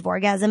kinds of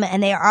orgasm,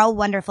 and they are all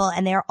wonderful,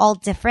 and they are all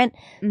different.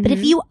 But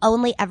if you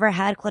only ever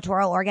had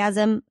clitoral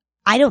orgasm,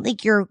 I don't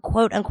think you're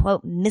quote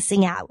unquote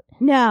missing out.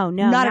 No,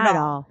 Not at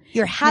all.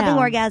 You're having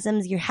No.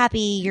 orgasms. You're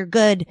happy. You're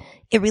good.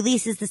 It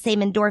releases the same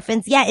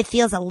endorphins. Yeah, it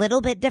feels a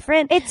little bit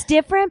different. It's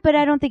different, but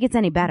I don't think it's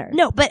any better.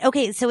 No, but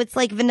okay, so it's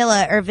like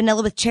vanilla or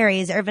vanilla with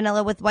cherries or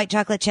vanilla with white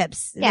chocolate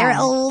chips. Yeah.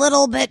 They're a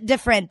little bit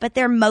different, but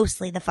they're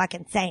mostly the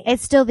fucking same.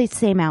 It's still the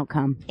same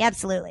outcome.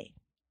 Absolutely.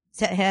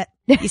 So,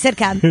 you said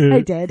come. I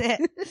did.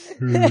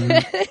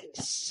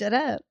 Shut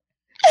up.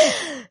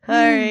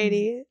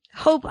 Alrighty.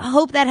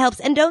 Hope that helps.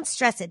 And don't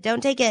stress it.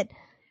 Don't take it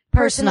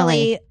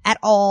personally at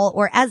all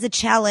or as a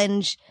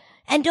challenge.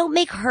 And don't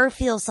make her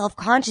feel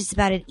self-conscious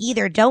about it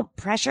either. Don't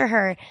pressure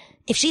her.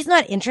 If she's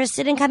not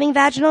interested in coming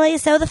vaginally,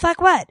 so the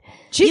fuck what?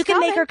 She's you can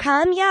coming. make her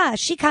come. Yeah.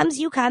 She comes,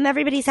 you come.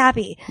 Everybody's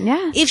happy.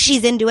 Yeah. If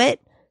she's into it,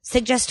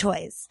 suggest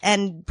toys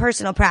and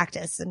personal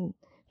practice and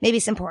maybe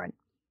some porn.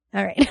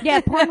 All right.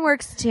 Yeah, porn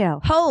works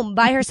too. Home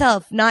by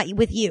herself, not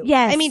with you.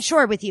 Yes. I mean,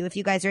 sure, with you if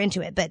you guys are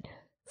into it, but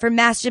for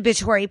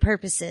masturbatory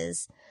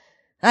purposes,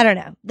 I don't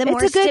know. The It's more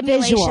a good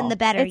stimulation, visual. the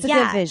better. It's a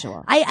good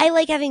visual. I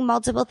like having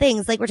multiple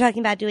things. Like we're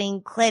talking about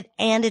doing clit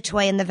and a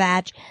toy in the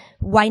vag.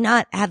 why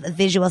not have a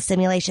visual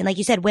stimulation? Like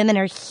you said, women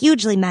are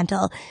hugely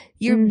mental.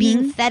 You're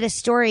being fed a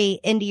story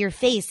into your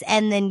face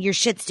and then your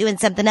shit's doing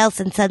something else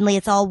and suddenly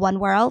it's all one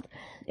world.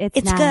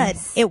 It's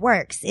nice. good. It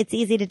works. It's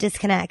easy to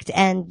disconnect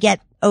and get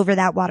over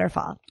that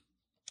waterfall.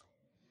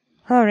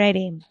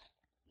 Alrighty.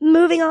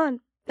 Moving on.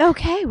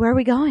 Okay, where are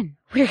we going?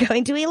 We're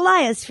going to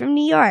Elias from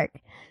New York.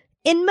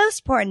 In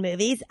most porn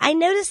movies, I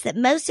notice that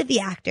most of the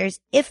actors,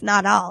 if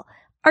not all,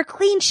 are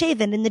clean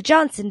shaven in the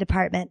Johnson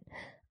department.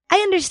 I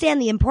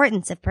understand the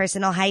importance of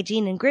personal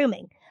hygiene and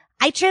grooming.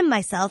 I trim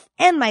myself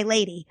and my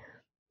lady,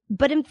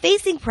 but am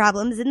facing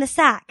problems in the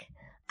sack.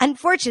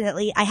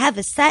 Unfortunately, I have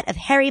a set of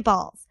hairy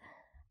balls.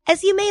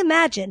 As you may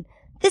imagine,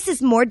 this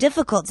is more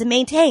difficult to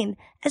maintain,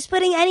 as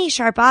putting any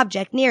sharp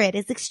object near it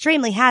is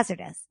extremely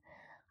hazardous.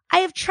 I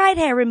have tried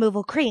hair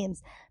removal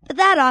creams, but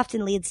that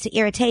often leads to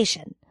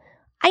irritation.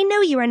 I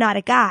know you are not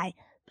a guy,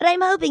 but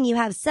I'm hoping you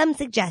have some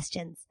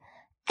suggestions.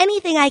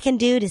 Anything I can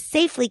do to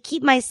safely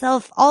keep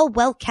myself all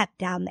well kept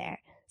down there.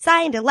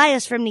 Signed,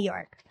 Elias from New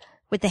York.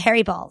 With the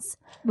hairy balls.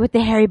 With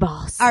the hairy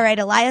balls. All right,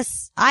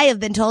 Elias, I have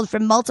been told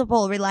from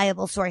multiple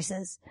reliable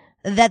sources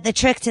that the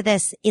trick to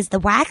this is the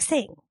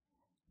waxing.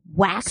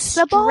 Wax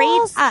the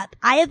balls? Straight up.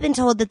 I have been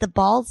told that the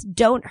balls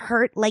don't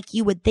hurt like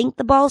you would think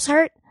the balls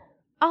hurt.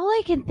 All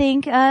I can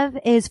think of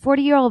is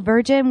 40-Year-Old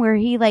Virgin, where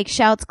he like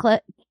shouts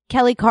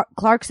Kelly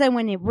Clarkson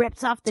when he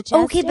rips off the chest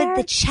Okay, hair. but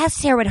the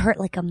chest hair would hurt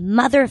like a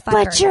motherfucker.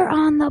 But you're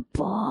on the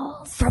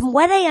balls. From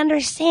what I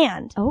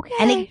understand. Okay.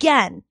 And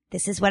again,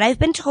 this is what I've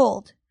been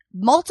told.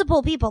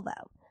 Multiple people,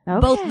 though,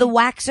 Okay. both the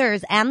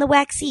waxers and the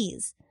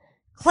waxees,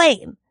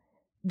 claim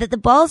that the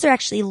balls are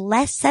actually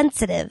less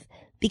sensitive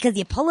because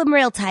you pull them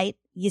real tight,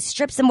 you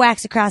strip some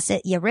wax across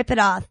it, you rip it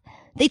off.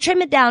 They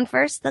trim it down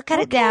first, they'll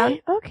cut it down,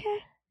 Okay.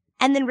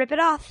 and then rip it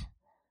off.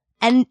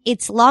 And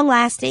it's long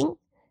lasting.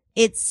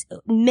 It's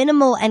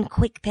minimal and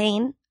quick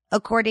pain,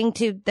 according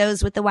to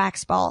those with the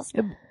wax balls.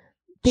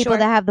 People Sure.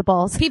 that have the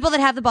balls. People that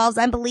have the balls,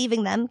 I'm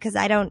believing them because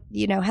I don't,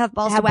 have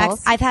balls to Have wax.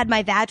 balls. I've had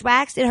my vag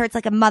waxed. It hurts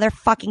like a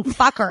motherfucking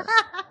fucker.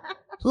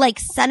 Like,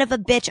 son of a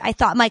bitch, I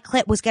thought my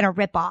clit was going to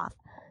rip off.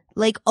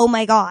 Like, oh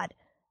my God.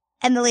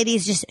 And the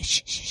lady's just,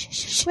 shh, shh, shh,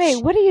 shh.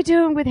 Wait, what are you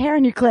doing with hair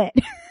on your clit?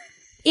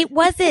 It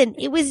wasn't.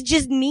 It was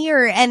just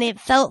near and it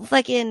felt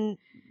fucking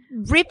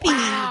rippy.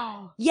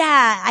 Wow.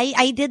 Yeah,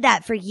 I did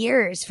that for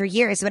years.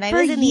 When I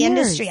For was in the years.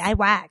 industry, I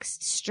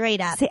waxed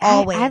straight up, See,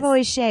 always. I've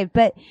always shaved,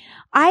 but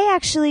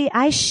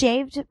I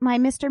shaved my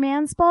Mr.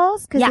 Man's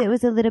balls because Yeah. it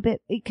was a little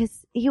bit,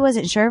 because he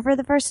wasn't sure for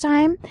the first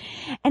time.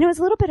 And it was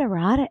a little bit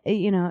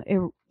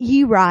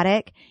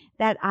erotic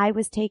that I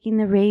was taking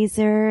the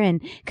razor,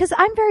 and cause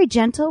I'm very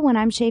gentle when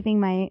I'm shaving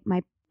my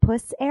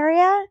puss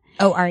area.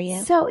 Oh, are you?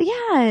 So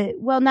yeah,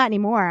 well, not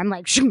anymore. I'm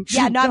like,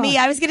 Yeah, not going. me.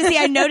 I was going to say,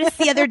 I noticed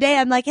the other day,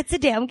 I'm like, it's a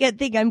damn good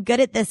thing I'm good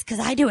at this because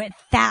I do it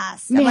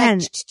fast. I'm Man,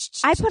 like,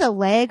 I put a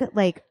leg,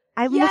 like,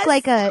 I Yes, look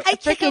like a I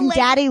kick a freaking leg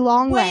daddy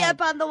long way leg.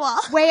 up on the wall.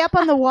 Way up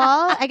on the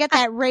wall. I got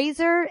that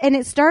razor and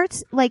it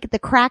starts like at the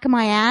crack of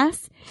my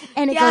ass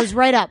and it Yeah. goes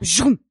right up.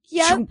 Zoom,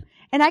 Yep. zoom.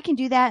 And I can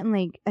do that in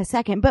like a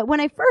second. But when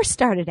I first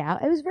started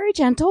out, I was very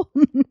gentle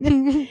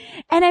and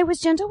I was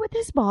gentle with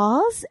his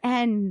balls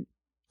and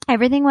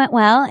everything went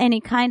well. And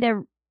he kind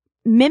of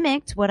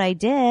mimicked what I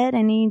did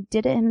and he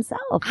did it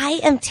himself.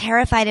 I am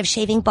terrified of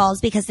shaving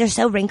balls because they're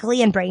so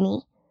wrinkly and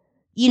brainy.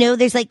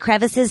 There's like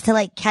crevices to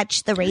like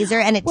catch the razor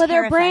and it Well,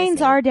 their terrifies brains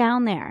me. are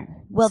down there.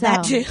 Well,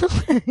 that So,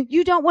 too.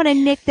 you don't want to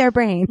nick their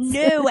brains.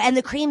 No, and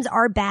the creams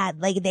are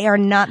bad. Like they are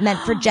not meant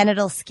for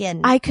genital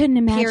skin. I couldn't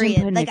imagine Period.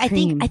 putting Like a I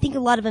cream. think a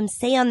lot of them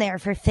say on there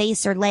for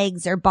face or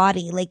legs or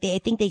body. Like I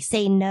think they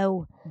say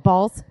no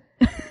balls.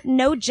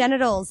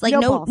 genitals, like No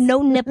no balls.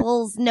 no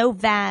nipples, no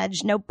vag,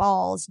 no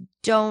balls.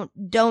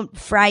 Don't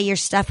fry your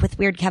stuff with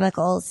weird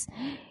chemicals.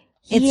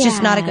 It's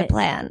just not a Yeah. good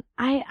plan.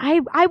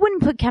 I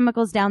wouldn't put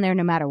chemicals down there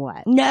no matter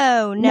what.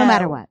 No. No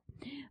matter what.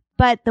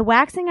 But the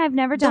waxing I've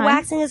never The done.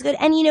 waxing is good.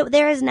 And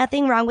there is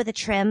nothing wrong with a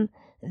trim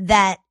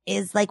that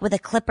is like with a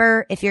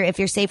clipper. If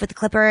you're safe with the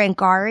clipper and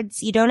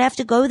guards, you don't have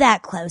to go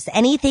that close.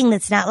 Anything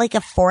that's not like a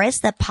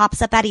forest that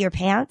pops up out of your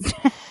pants,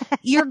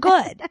 you're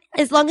good.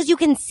 As long as you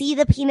can see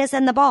the penis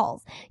and the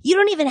balls. You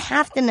don't even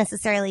have to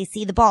necessarily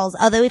see the balls.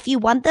 Although if you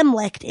want them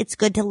licked, it's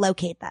good to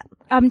locate them.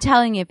 I'm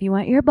telling you, if you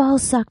want your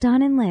balls sucked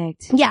on and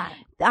licked, Yeah.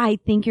 I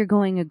think you're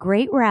going a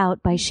great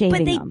route by shaving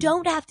But they them.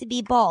 don't have to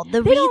be bald.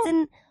 The They don't-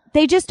 reason,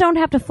 They just don't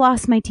have to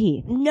floss my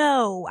teeth.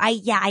 no,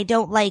 I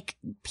don't like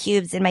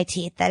pubes in my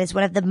teeth. That is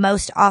one of the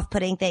most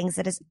off-putting things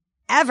that has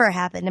ever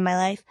happened in my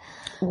life.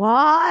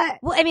 What?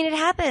 Well, I mean, it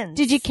happens.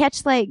 Did you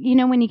catch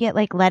when you get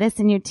like lettuce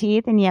in your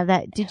teeth and you have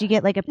that, did you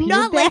get like a pube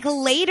Not there? like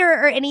later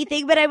or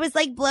anything, but I was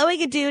like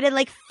blowing a dude and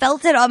like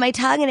felt it on my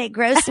tongue and it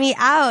grossed me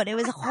out. It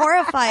was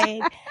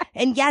horrifying.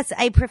 And yes,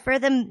 I prefer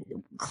them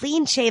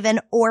clean shaven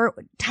or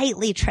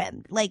tightly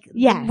trimmed, like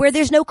Yes. where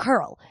there's no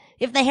curl.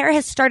 If the hair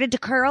has started to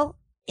curl,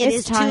 it's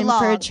is time too long.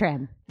 for a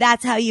trim.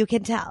 That's how you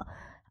can tell.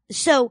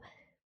 So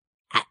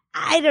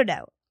I don't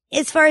know.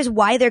 As far as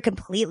why they're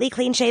completely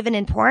clean shaven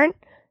in porn,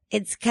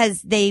 It's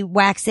because they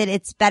wax it.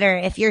 It's better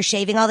if you're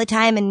shaving all the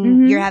time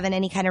and you're having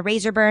any kind of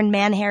razor burn.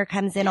 Man hair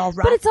comes in all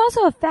rough. But it's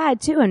also a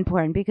fad too in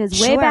porn because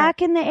way Sure.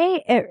 back in the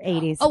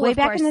 80s, Oh, way of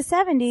back in the course.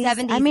 70s,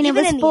 70s, I mean, it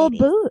even was in the full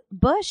 80s.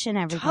 bush and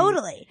everything.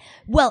 Totally.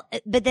 Well,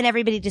 but then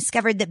everybody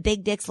discovered that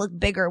big dicks look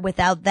bigger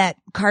without that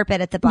carpet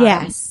at the bottom.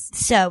 Yes.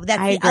 So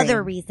that's I the agree.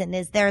 other reason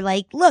is they're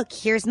like, look,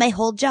 here's my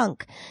whole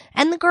junk.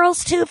 And the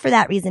girls too for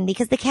that reason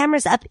because the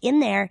camera's up in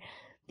there.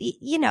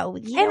 You know.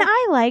 And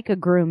I like a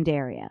groomed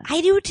area.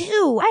 I do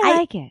too. I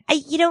like it.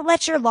 You don't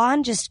let your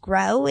lawn just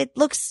grow. It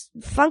looks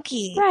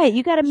funky. Right.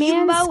 You got to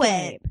You mow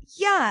manscape. it.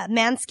 Yeah.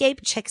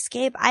 Manscape,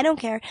 chickscape. I don't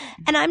care.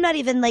 And I'm not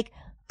even like,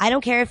 I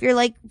don't care if you're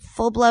like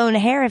full blown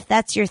hair, if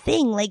that's your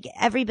thing. Like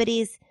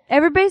everybody's,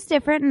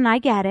 different and I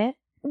get it.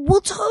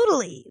 well,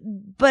 totally.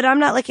 But I'm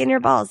not licking your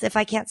balls if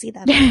I can't see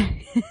them.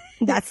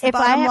 That's the If I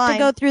bottom have line. to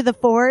go through the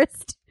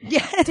forest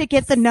yeah, to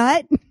get the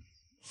nut.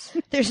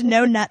 there's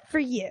no nut for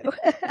you.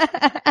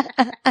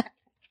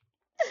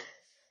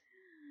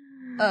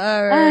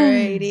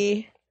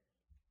 Alrighty.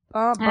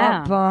 Bum,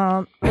 bum,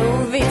 bum.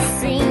 Movie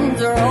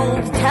scenes or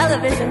old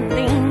television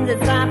themes.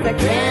 It's not the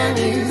can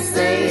you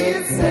say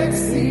it's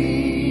sexy?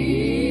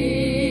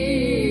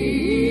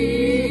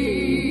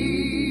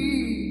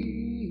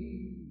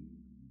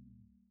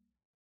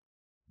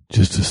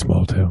 Just a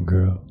small town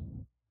girl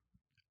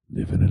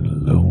living in a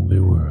lonely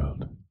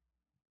world.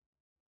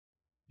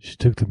 She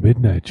took the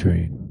midnight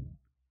train,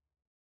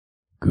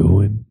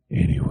 going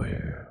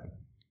anywhere.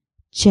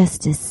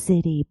 Just a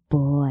city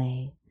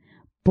boy,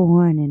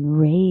 born and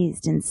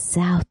raised in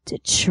South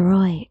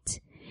Detroit.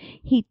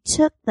 He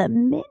took the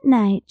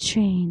midnight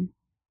train,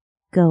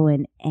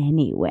 going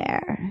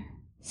anywhere.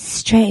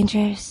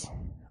 Strangers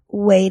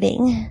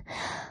waiting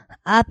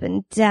up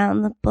and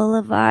down the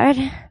boulevard.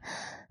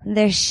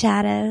 Their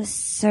shadows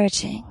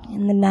searching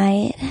in the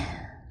night.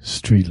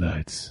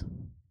 Streetlights,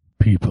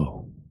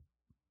 people,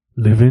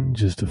 living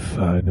just to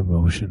find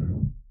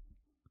emotion,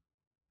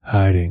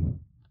 hiding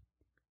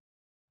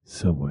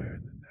somewhere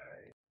in the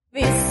night.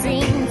 These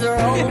scenes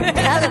are old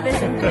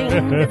television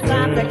themes. It's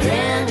not the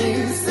can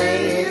you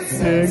say it's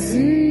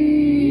sexy?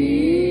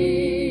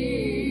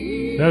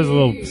 That was a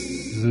little,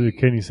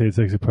 can you say it's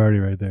sexy party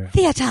right there?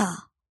 Theater.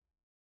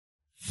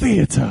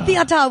 Theater.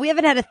 Theater. We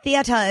haven't had a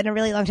theater in a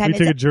really long time. We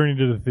took a journey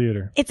to the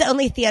theater. It's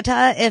only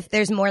theater if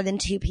there's more than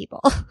two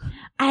people.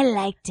 I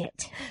liked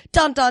it.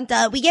 Dun, dun,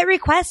 dun. We get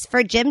requests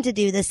for Jim to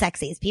do the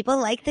sexies. People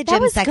like the That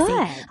Jim was sexy.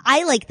 good.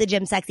 I like the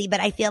Jim sexy, but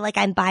I feel like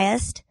I'm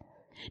biased.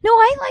 No,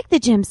 I like the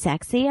gym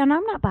sexy and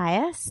I'm not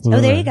biased.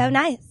 Oh, there you go.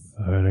 Nice.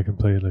 All right, I can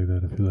play it like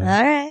that if you like.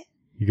 All right.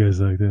 You guys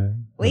like that?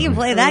 We can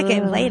play that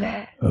game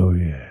later. Oh,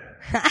 yeah.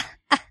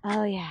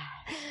 Oh yeah.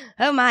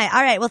 Oh my.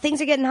 All right. Well, things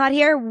are getting hot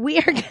here. We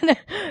are going to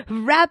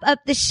wrap up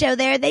the show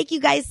there. Thank you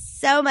guys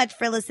so much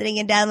for listening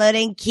and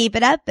downloading. Keep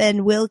it up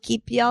and we'll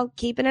keep y'all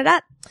keeping it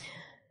up.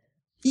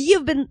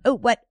 You've been, oh,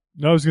 what?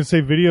 No, I was going to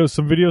say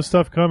some video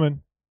stuff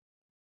coming.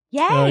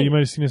 Yay. You might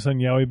have seen us on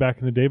Yowie back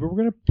in the day, but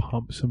we're going to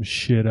pump some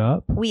shit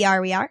up. We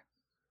are.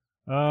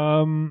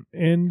 And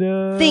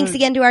Thanks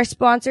again to our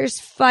sponsors,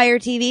 Fire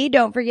TV.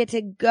 Don't forget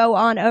to go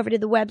on over to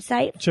the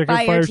website, Check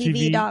out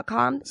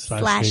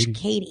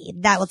firetv.com/Katie.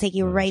 That will take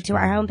you right to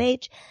our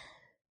homepage.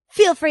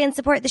 Feel free and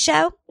support the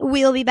show.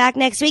 We'll be back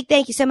next week.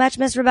 Thank you so much,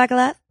 Miss Rebecca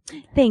Love.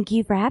 Thank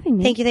you for having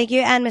me. Thank you.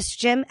 And Mr.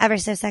 Jim, ever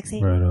so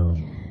sexy. Right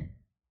on.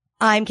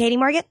 I'm Katie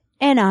Morgan.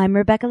 And I'm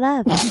Rebecca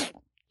Love.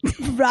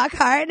 Rock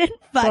hard and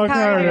fuck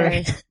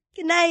harder.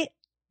 Good night.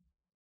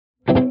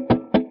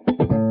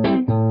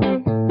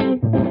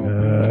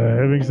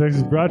 Having Sex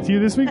is brought to you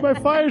this week by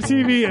Fire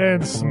TV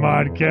and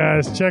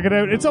Smodcast. Check it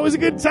out. It's always a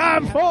good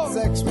time, folks.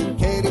 Sex with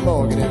Katie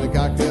Morgan in the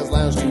Cocktails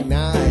Lounge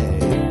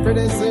tonight.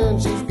 Pretty soon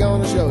she's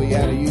gonna show you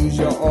how to use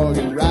your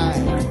organ right.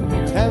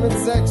 Having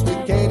sex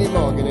with Katie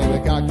Morgan in the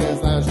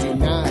Cocktails Lounge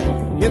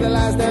tonight. Get the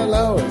lights down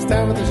low, it's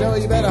time for the show,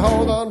 you better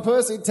hold on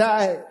pussy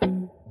tight.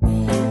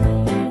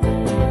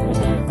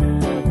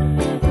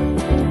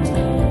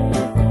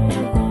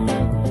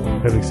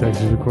 Having Sex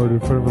is recorded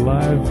in front of a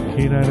live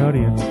canine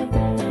audience.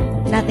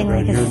 Nothing Right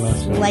like here a in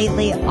Las Vegas.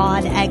 slightly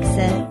odd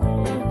exit.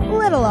 A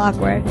little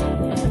awkward.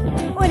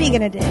 What are you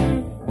going to do?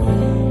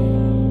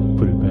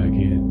 Put it back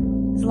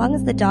in. As long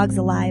as the dog's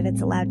alive,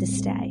 it's allowed to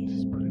stay.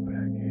 Just put it back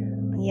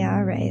in. Yeah,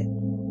 all right.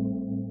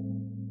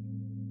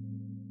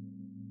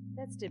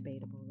 That's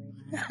debatable right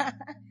now.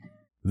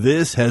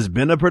 This has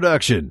been a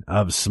production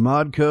of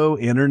Smodco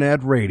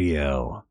Internet Radio.